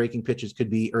slider and the breaking pitches could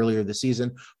be earlier this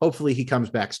season. Hopefully he comes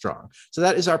back strong. So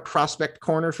that is our prospect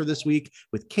corner for this week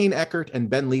with Kane Eckert and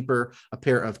Ben Leeper, a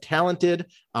pair of talented,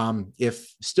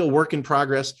 if still work in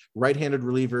progress, right-handed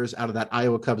relievers out of that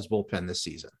Iowa Cubs bullpen this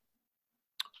season.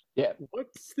 Yeah.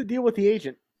 What's the deal with the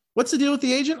agent? What's the deal with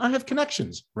the agent? I have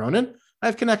connections, Ronan. I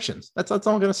have connections. That's all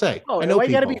I'm going to say. Oh, I know why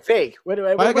you got to be vague? Why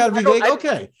I got to be vague?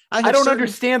 Okay. I don't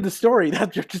understand the story. I'm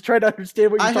just trying to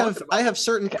understand what you're talking about. I have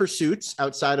certain pursuits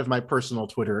outside of my personal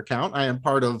Twitter account. I am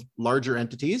part of larger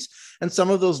entities, and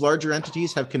some of those larger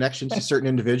entities have connections to certain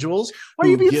individuals. Why are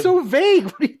you being so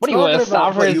vague? What are you a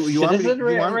sovereign citizen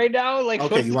right now? Like,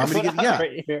 okay, you want me to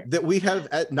get that we have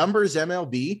at Numbers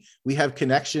MLB, we have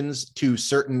connections to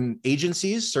certain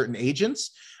agencies, certain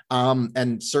agents,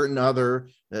 and certain other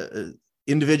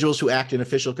individuals who act in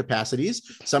official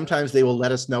capacities. Sometimes they will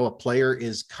let us know a player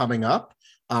is coming up,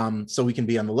 so we can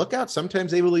be on the lookout.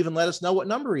 Sometimes they will even let us know what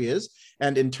number he is.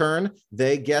 And in turn,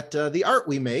 they get the art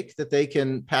we make that they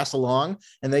can pass along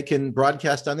and they can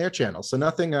broadcast on their channel. So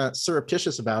nothing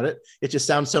surreptitious about it. It just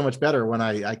sounds so much better when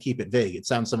I keep it vague. It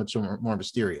sounds so much more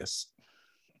mysterious.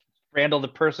 Randall the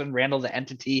person, Randall the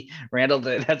entity,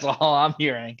 that's all I'm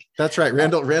hearing. That's right.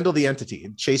 Randall the entity.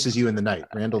 It chases you in the night.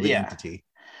 Randall the entity.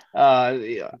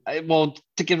 Well,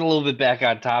 to get a little bit back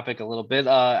on topic a little bit,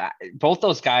 both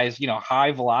those guys,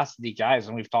 high velocity guys,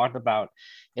 and we've talked about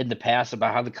in the past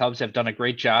about how the Cubs have done a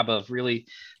great job of really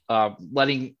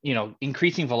letting,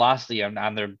 increasing velocity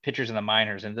on their pitchers in the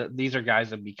minors. And these are guys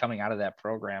that will be coming out of that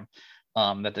program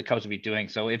that the Cubs will be doing.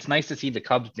 So it's nice to see the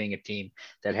Cubs being a team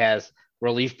that has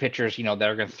relief pitchers, that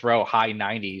are going to throw high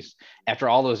 90s. After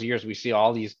all those years, we see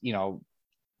all these,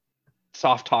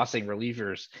 soft tossing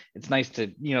relievers. It's nice to,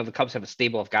 the Cubs have a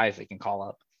stable of guys they can call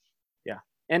up. Yeah.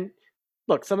 And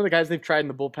look, some of the guys they've tried in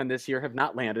the bullpen this year have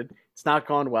not landed. It's not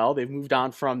gone well. They've moved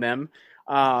on from them.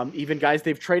 Even guys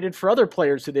they've traded for other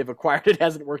players who they've acquired, it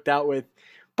hasn't worked out with.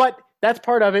 But that's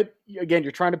part of it. Again,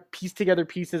 you're trying to piece together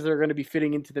pieces that are going to be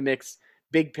fitting into the mix,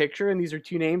 big picture. And these are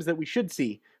two names that we should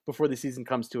see before the season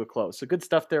comes to a close. So good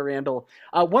stuff there, Randall.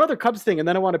 One other Cubs thing, and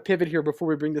then I want to pivot here before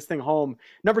we bring this thing home.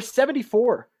 Number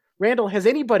 74. Randall, has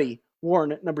anybody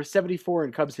worn number 74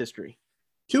 in Cubs history?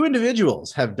 Two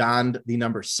individuals have donned the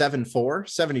number 74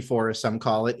 as some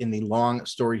call it, in the long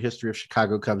storied history of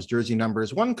Chicago Cubs jersey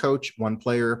numbers. One coach, one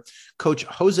player. Coach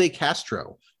Jose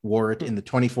Castro wore it in the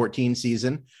 2014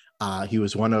 season. He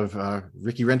was one of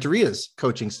Ricky Renteria's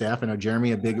coaching staff. I know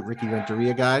Jeremy, a big Ricky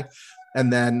Renteria guy.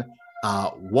 And then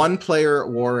one player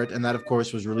wore it, and that, of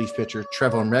course, was relief pitcher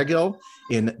Trevor Megill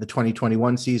in the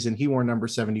 2021 season. He wore number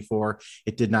 74.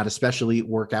 It did not especially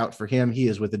work out for him. He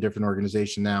is with a different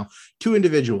organization now. Two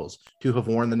individuals to have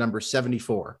worn the number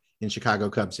 74 in Chicago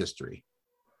Cubs history.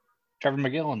 Trevor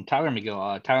Megill and Tyler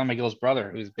Megill. Tyler Megill's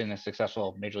brother, who's been a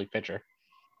successful major league pitcher.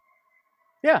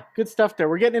 Yeah, good stuff there.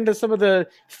 We're getting into some of the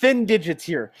thin digits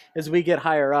here as we get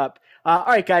higher up. All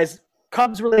right, guys.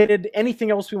 Cubs related,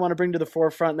 anything else we want to bring to the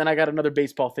forefront? And then I got another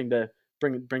baseball thing to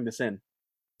bring this in.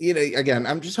 Again,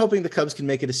 I'm just hoping the Cubs can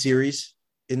make it a series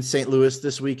in St. Louis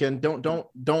this weekend.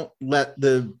 Don't let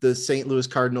the St. Louis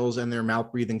Cardinals and their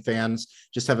mouth-breathing fans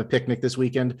just have a picnic this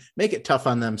weekend. Make it tough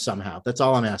on them somehow. That's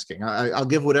all I'm asking. I'll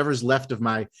give whatever's left of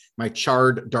my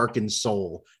charred, darkened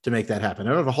soul to make that happen.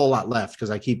 I don't have a whole lot left because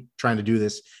I keep trying to do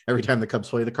this every time the Cubs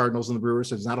play the Cardinals and the Brewers.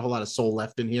 So there's not a whole lot of soul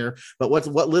left in here. But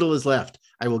what little is left,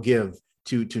 I will give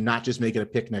to not just make it a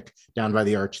picnic down by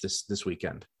the Arch this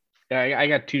weekend. Yeah, I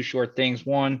got two short things.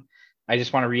 One, I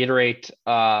just want to reiterate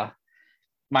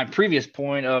my previous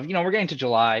point of, we're getting to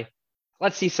July.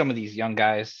 Let's see some of these young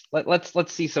guys.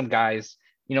 Let's see some guys,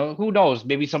 who knows?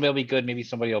 Maybe somebody will be good. Maybe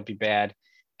somebody will be bad.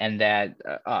 And that,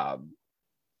 I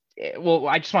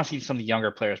just want to see some of the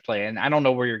younger players play. And I don't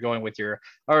know where you're going with your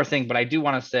other thing, but I do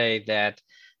want to say that,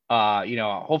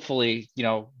 hopefully,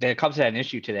 the Cubs had an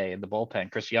issue today in the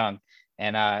bullpen, Chris Young.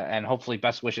 And hopefully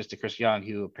best wishes to Chris Young,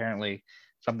 who apparently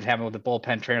something happened with the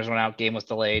bullpen. Trainers went out, game was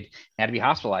delayed, and had to be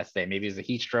hospitalized today. Maybe it's a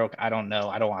heat stroke. I don't know.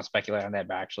 I don't want to speculate on that,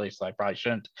 but actually, so I probably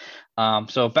shouldn't.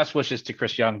 So best wishes to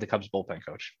Chris Young, the Cubs bullpen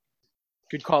coach.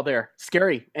 Good call there.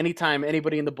 Scary. Anytime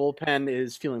anybody in the bullpen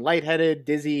is feeling lightheaded,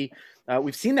 dizzy.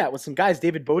 We've seen that with some guys.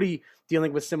 David Bodie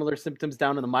dealing with similar symptoms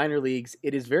down in the minor leagues.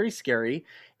 It is very scary.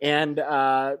 And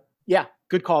yeah,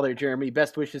 good call there, Jeremy.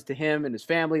 Best wishes to him and his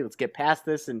family. Let's get past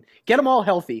this and get them all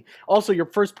healthy. Also, your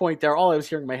first point there, all I was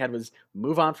hearing in my head was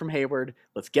move on from Hayward.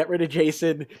 Let's get rid of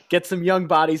Jason, get some young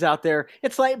bodies out there.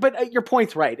 It's like, but your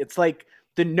point's right. It's like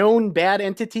the known bad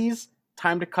entities,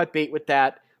 time to cut bait with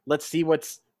that. Let's see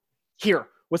what's here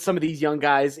with some of these young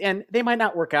guys. And they might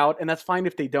not work out, and that's fine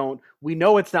if they don't. We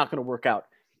know it's not going to work out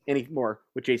anymore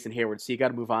with Jason Hayward, so you got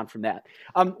to move on from that.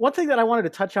 One thing that I wanted to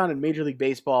touch on in Major League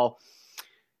Baseball,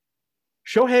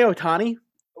 Shohei Ohtani,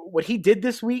 what he did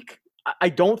this week, I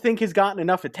don't think has gotten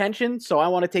enough attention, so I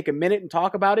want to take a minute and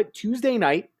talk about it. Tuesday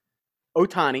night,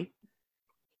 Ohtani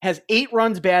has 8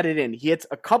 runs batted in. He hits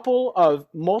a couple of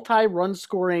multi-run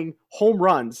scoring home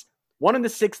runs, one in the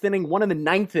 6th inning, one in the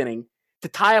 9th inning, to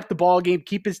tie up the ball game,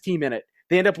 keep his team in it.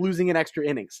 They end up losing in extra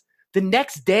innings. The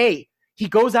next day, he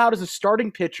goes out as a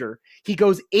starting pitcher. He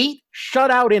goes 8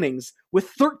 shutout innings with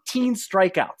 13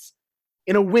 strikeouts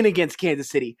in a win against Kansas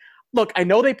City. Look, I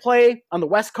know they play on the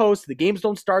West Coast. The games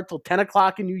don't start till 10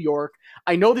 o'clock in New York.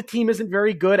 I know the team isn't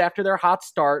very good after their hot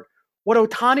start. What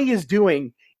Ohtani is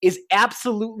doing is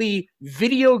absolutely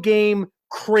video game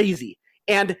crazy.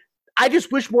 And I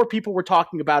just wish more people were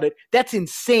talking about it. That's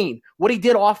insane. What he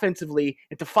did offensively,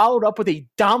 and to follow it up with a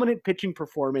dominant pitching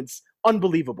performance,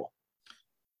 unbelievable.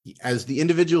 As the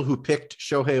individual who picked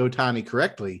Shohei Ohtani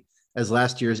correctly as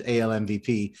last year's AL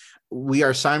MVP, we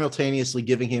are simultaneously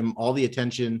giving him all the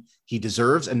attention he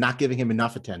deserves and not giving him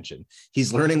enough attention.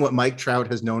 He's learning what Mike Trout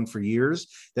has known for years,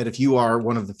 that if you are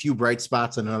one of the few bright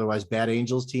spots on an otherwise bad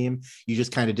Angels team, you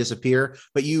just kind of disappear.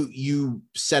 But you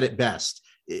said it best.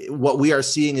 what we are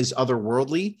seeing is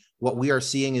otherworldly. What we are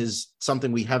seeing is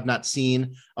something we have not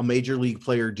seen a major league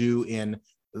player do in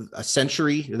a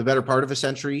century, the better part of a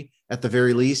century at the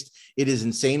very least. It is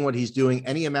insane what he's doing.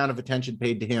 Any amount of attention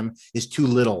paid to him is too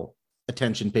little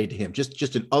attention paid to him.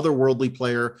 Just an otherworldly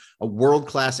player, a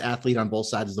world-class athlete on both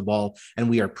sides of the ball. And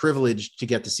we are privileged to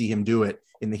get to see him do it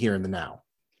in the here and the now.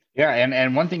 Yeah.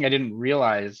 And one thing I didn't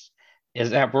realize is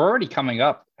that we're already coming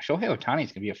up. Shohei Ohtani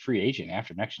is going to be a free agent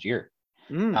after next year.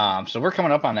 So we're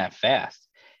coming up on that fast.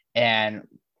 And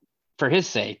for his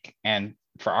sake and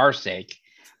for our sake,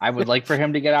 I would like for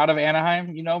him to get out of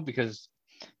Anaheim, because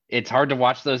it's hard to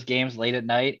watch those games late at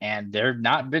night, and they're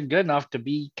not been good enough to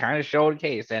be kind of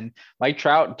showcase. And Mike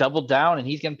Trout doubled down, and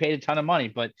he's getting paid a ton of money.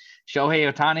 But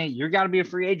Shohei Ohtani, you're got to be a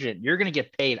free agent. You're going to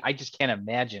get paid. I just can't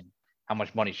imagine how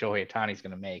much money Shohei Ohtani is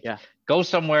going to make. Yeah. Go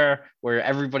somewhere where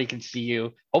everybody can see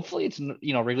you. Hopefully it's,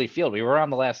 Wrigley Field. We were on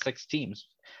the last 6 teams,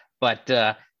 but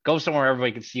go somewhere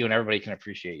everybody can see you and everybody can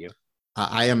appreciate you.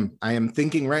 I am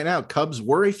thinking right now, Cubs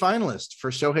were a finalist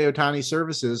for Shohei Ohtani's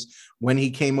services when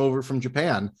he came over from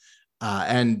Japan.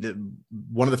 And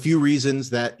one of the few reasons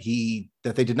that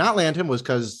they did not land him was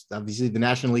because obviously the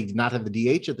National League did not have the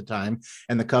DH at the time,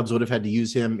 and the Cubs would have had to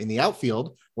use him in the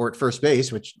outfield or at first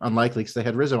base, which unlikely because they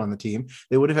had Rizzo on the team.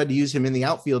 They would have had to use him in the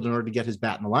outfield in order to get his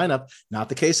bat in the lineup. Not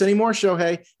the case anymore,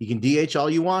 Shohei. You can DH all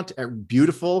you want at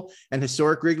beautiful and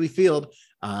historic Wrigley Field.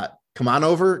 Come on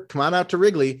out to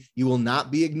Wrigley. You will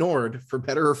not be ignored, for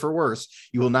better or for worse.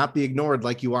 You will not be ignored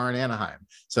like you are in Anaheim.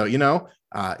 So,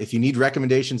 if you need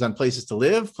recommendations on places to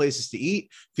live, places to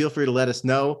eat, feel free to let us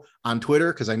know on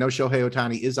Twitter, because I know Shohei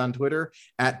Ohtani is on Twitter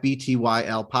at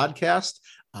BTYL Podcast.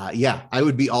 I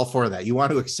would be all for that. You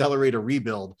want to accelerate a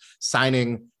rebuild,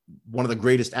 signing one of the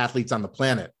greatest athletes on the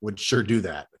planet would sure do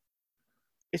that.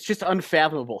 It's just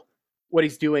unfathomable what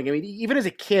he's doing. I mean, even as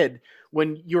a kid,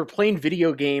 when you were playing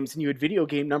video games and you had video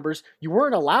game numbers, you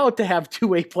weren't allowed to have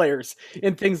two-way players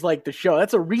in things like the show.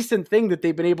 That's a recent thing that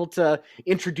they've been able to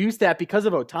introduce that because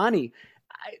of Ohtani.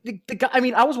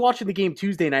 I was watching the game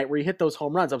Tuesday night where he hit those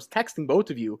home runs. I was texting both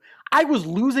of you. I was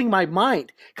losing my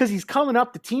mind because he's coming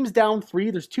up. The team's down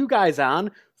 3. There's 2 guys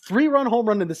on. 3-run home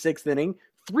run in the 6th inning.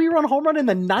 3-run home run in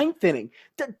the 9th inning.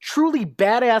 They're truly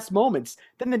badass moments.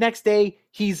 Then the next day,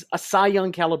 he's a Cy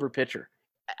Young caliber pitcher.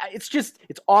 It's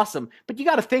awesome. But you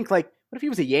got to think, what if he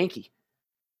was a Yankee?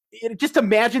 Just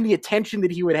imagine the attention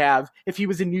that he would have if he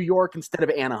was in New York instead of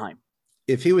Anaheim.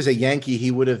 If he was a Yankee, he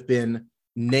would have been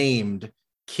named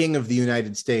King of the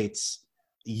United States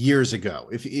years ago.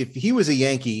 If he was a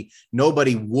Yankee,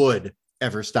 nobody would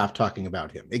ever stop talking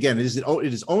about him. Again, it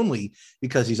is only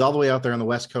because he's all the way out there on the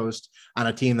West Coast on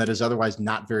a team that is otherwise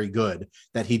not very good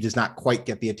that he does not quite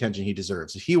get the attention he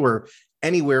deserves. If he were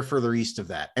anywhere further east of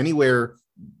that, anywhere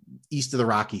east of the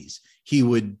Rockies, he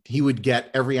would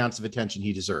get every ounce of attention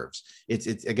he deserves. It's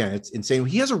insane.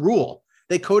 He has a rule.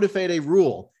 They codified a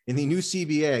rule in the new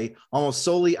CBA almost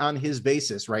solely on his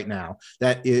basis right now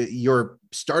that your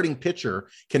starting pitcher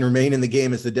can remain in the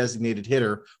game as the designated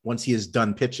hitter once he is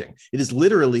done pitching. It is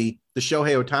literally the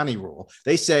Shohei Ohtani rule.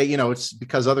 They say, it's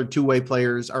because other two-way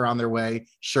players are on their way.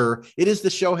 Sure. It is the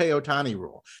Shohei Ohtani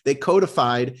rule. They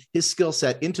codified his skill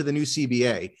set into the new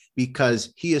CBA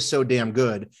because he is so damn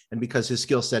good and because his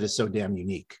skill set is so damn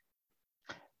unique.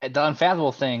 The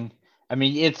unfathomable thing,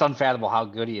 it's unfathomable how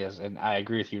good he is, and I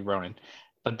agree with you, Ronan.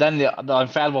 But then the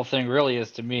unfathomable thing really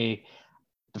is, to me,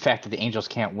 the fact that the Angels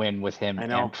can't win with him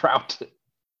and Trout.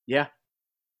 Yeah.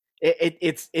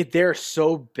 They're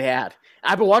so bad.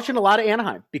 I've been watching a lot of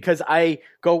Anaheim because I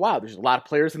go, wow, there's a lot of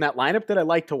players in that lineup that I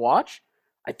like to watch.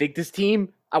 I think this team,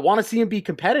 I want to see them be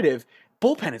competitive.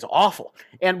 Bullpen is awful.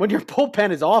 And when your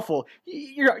bullpen is awful,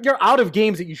 you're out of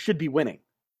games that you should be winning.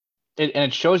 And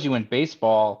it shows you in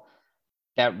baseball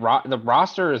that the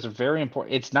roster is very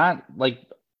important. It's not like,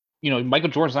 Michael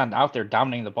Jordan's not out there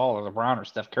dominating the ball or LeBron or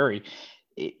Steph Curry.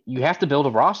 You have to build a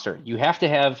roster. You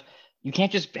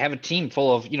can't just have a team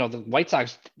full of, the White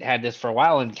Sox had this for a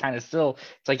while and kind of still,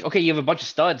 it's like, okay, you have a bunch of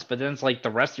studs, but then it's like the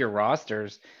rest of your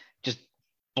rosters just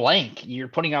blank. You're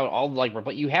putting out all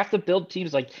but you have to build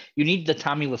teams. Like, you need the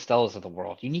Tommy Listellas of the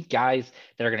world. You need guys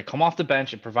that are going to come off the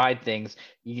bench and provide things.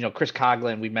 Chris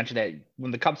Coghlan, we mentioned that when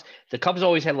the Cubs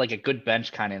always had a good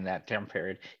bench kind of in that term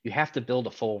period. You have to build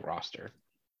a full roster.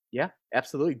 Yeah,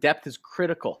 absolutely. Depth is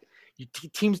critical.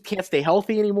 Teams can't stay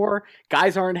healthy anymore.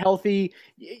 Guys aren't healthy.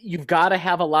 You've got to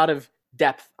have a lot of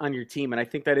depth on your team. And I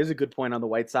think that is a good point on the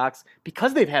White Sox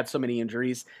because they've had so many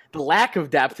injuries. The lack of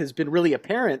depth has been really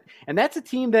apparent. And that's a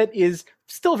team that is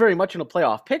still very much in a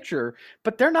playoff picture,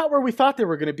 but they're not where we thought they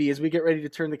were going to be as we get ready to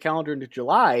turn the calendar into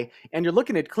July. And you're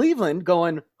looking at Cleveland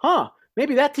going,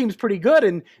 maybe that team's pretty good.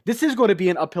 And this is going to be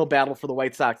an uphill battle for the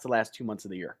White Sox the last 2 months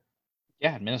of the year.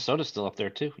 Yeah, Minnesota's still up there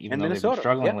too, even And though they've been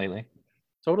struggling lately.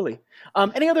 Totally.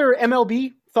 Any other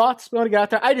MLB thoughts we want to get out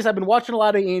there? I've been watching a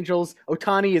lot of the Angels.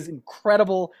 Ohtani is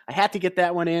incredible. I had to get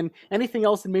that one in. Anything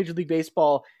else in Major League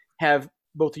Baseball have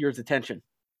both of yours attention?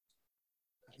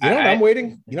 You know what I'm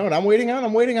waiting? You know what I'm waiting on?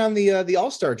 I'm waiting on the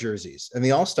All-Star jerseys and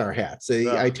the All-Star hats.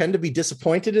 I tend to be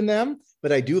disappointed in them,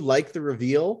 but I do like the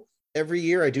reveal every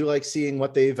year. I do like seeing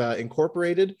what they've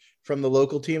incorporated from the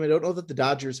local team. I don't know that the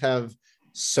Dodgers have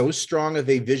so strong of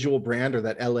a visual brand, or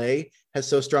that LA has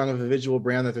so strong of a visual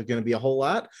brand that there's going to be a whole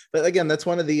lot. But again, that's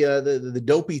one of the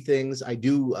dopey things I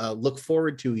do look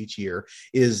forward to each year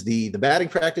is the batting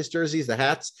practice jerseys, the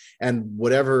hats, and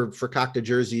whatever Fakakta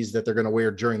jerseys that they're going to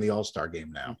wear during the All-Star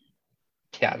game now.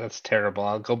 Yeah, that's terrible.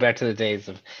 I'll go back to the days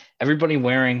of everybody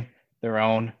wearing their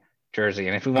own jersey.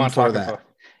 And if we want to talk about,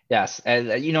 yes,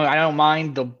 you know, I don't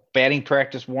mind the batting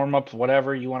practice warm-ups,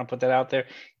 whatever you want to put that out there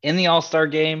in the All-Star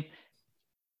game.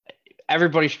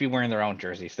 Everybody should be wearing their own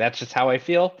jerseys. That's just how I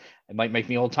feel. It might make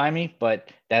me old-timey, but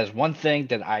that is one thing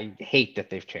that I hate that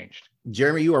they've changed.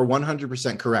 Jeremy, you are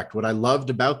 100% correct. What I loved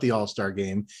about the All-Star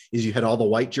game is you had all the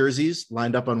white jerseys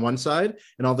lined up on one side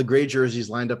and all the gray jerseys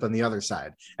lined up on the other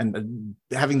side. And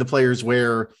having the players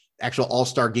wear actual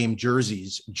All-Star game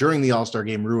jerseys during the All-Star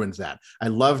game ruins that. I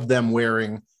loved them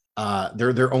wearing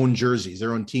their own jerseys,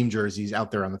 their own team jerseys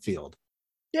out there on the field.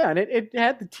 Yeah, and it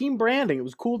had the team branding. It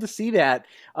was cool to see that.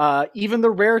 Even the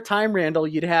rare time, Randall,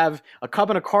 you'd have a Cub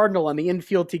and a Cardinal on the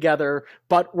infield together,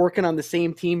 but working on the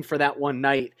same team for that one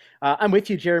night. I'm with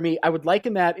you, Jeremy. I would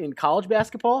liken that in college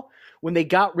basketball when they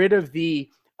got rid of the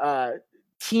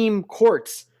team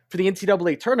courts for the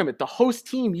NCAA tournament. The host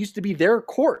team used to be their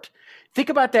court. Think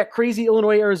about that crazy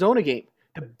Illinois-Arizona game.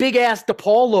 The big-ass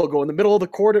DePaul logo in the middle of the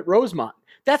court at Rosemont.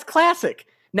 That's classic.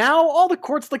 Now, all the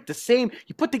courts look the same.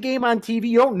 You put the game on TV,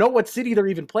 you don't know what city they're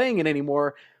even playing in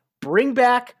anymore. Bring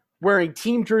back wearing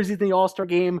team jerseys in the All-Star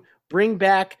game. Bring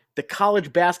back the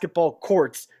college basketball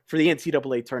courts for the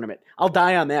NCAA tournament. I'll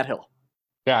die on that hill.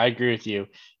 Yeah, I agree with you.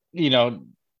 You know,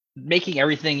 making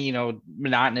everything, you know,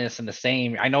 monotonous and the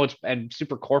same. I know it's and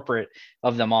super corporate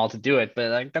of them all to do it, but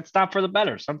like that's not for the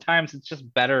better. Sometimes it's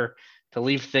just better to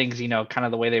leave things, you know, kind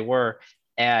of the way they were.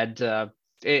 And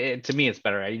to me, it's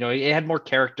better. You know, it had more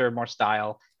character, more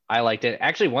style. I liked it.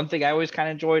 Actually, one thing I always kind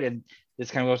of enjoyed, and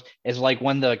this kind of goes, is like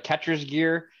when the catcher's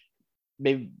gear,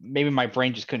 maybe my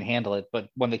brain just couldn't handle it, but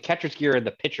when the catcher's gear and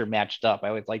the pitcher matched up, I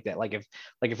always like that. Like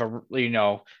if a, you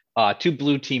know, two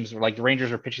blue teams were like the Rangers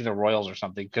were pitching the Royals or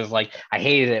something, because like I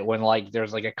hated it when like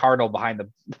there's like a Cardinal behind the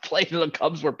plate and the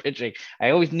Cubs were pitching. I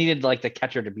always needed like the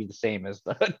catcher to be the same as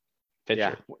the pitcher.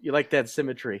 Yeah, you like that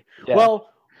symmetry. Yeah. Well,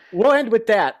 we'll end with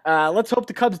that. Let's hope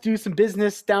the Cubs do some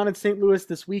business down in St. Louis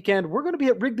this weekend. We're going to be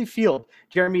at Wrigley Field,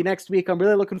 Jeremy, next week. I'm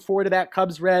really looking forward to that.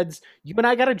 Cubs Reds. You and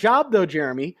I got a job, though,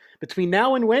 Jeremy. Between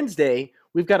now and Wednesday,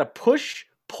 we've got to push,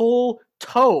 pull,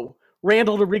 tow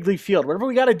Randall to Wrigley Field. Whatever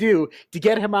we got to do to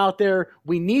get him out there.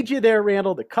 We need you there,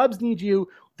 Randall. The Cubs need you.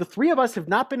 The three of us have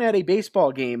not been at a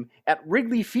baseball game at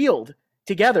Wrigley Field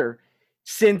together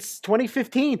since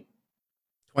 2015.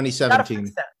 2017.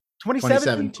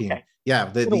 2017. Okay. Yeah,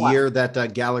 the year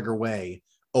that Gallagher Way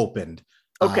opened.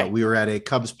 Okay. We were at a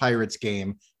Cubs-Pirates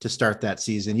game to start that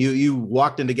season. You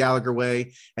walked into Gallagher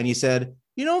Way and you said,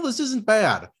 you know, this isn't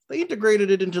bad. They integrated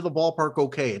it into the ballpark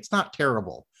okay. It's not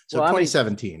terrible. So well,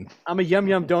 2017. I'm a Yum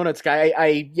Yum Donuts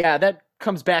guy. Yeah, that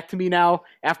comes back to me now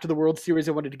after the World Series.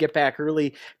 I wanted to get back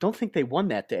early. Don't think they won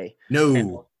that day.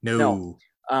 No.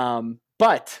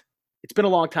 But it's been a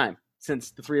long time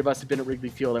since the three of us have been at Wrigley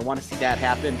Field. I want to see that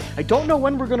happen. I don't know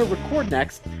when we're going to record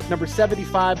next, number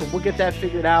 75, but we'll get that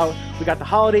figured out. We got the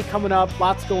holiday coming up,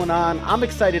 lots going on. I'm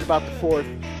excited about the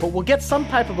 4th, but we'll get some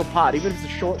type of a pod, even if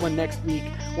it's a short one next week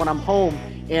when I'm home.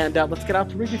 And let's get out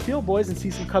to Wrigley Field, boys, and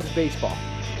see some Cubs baseball.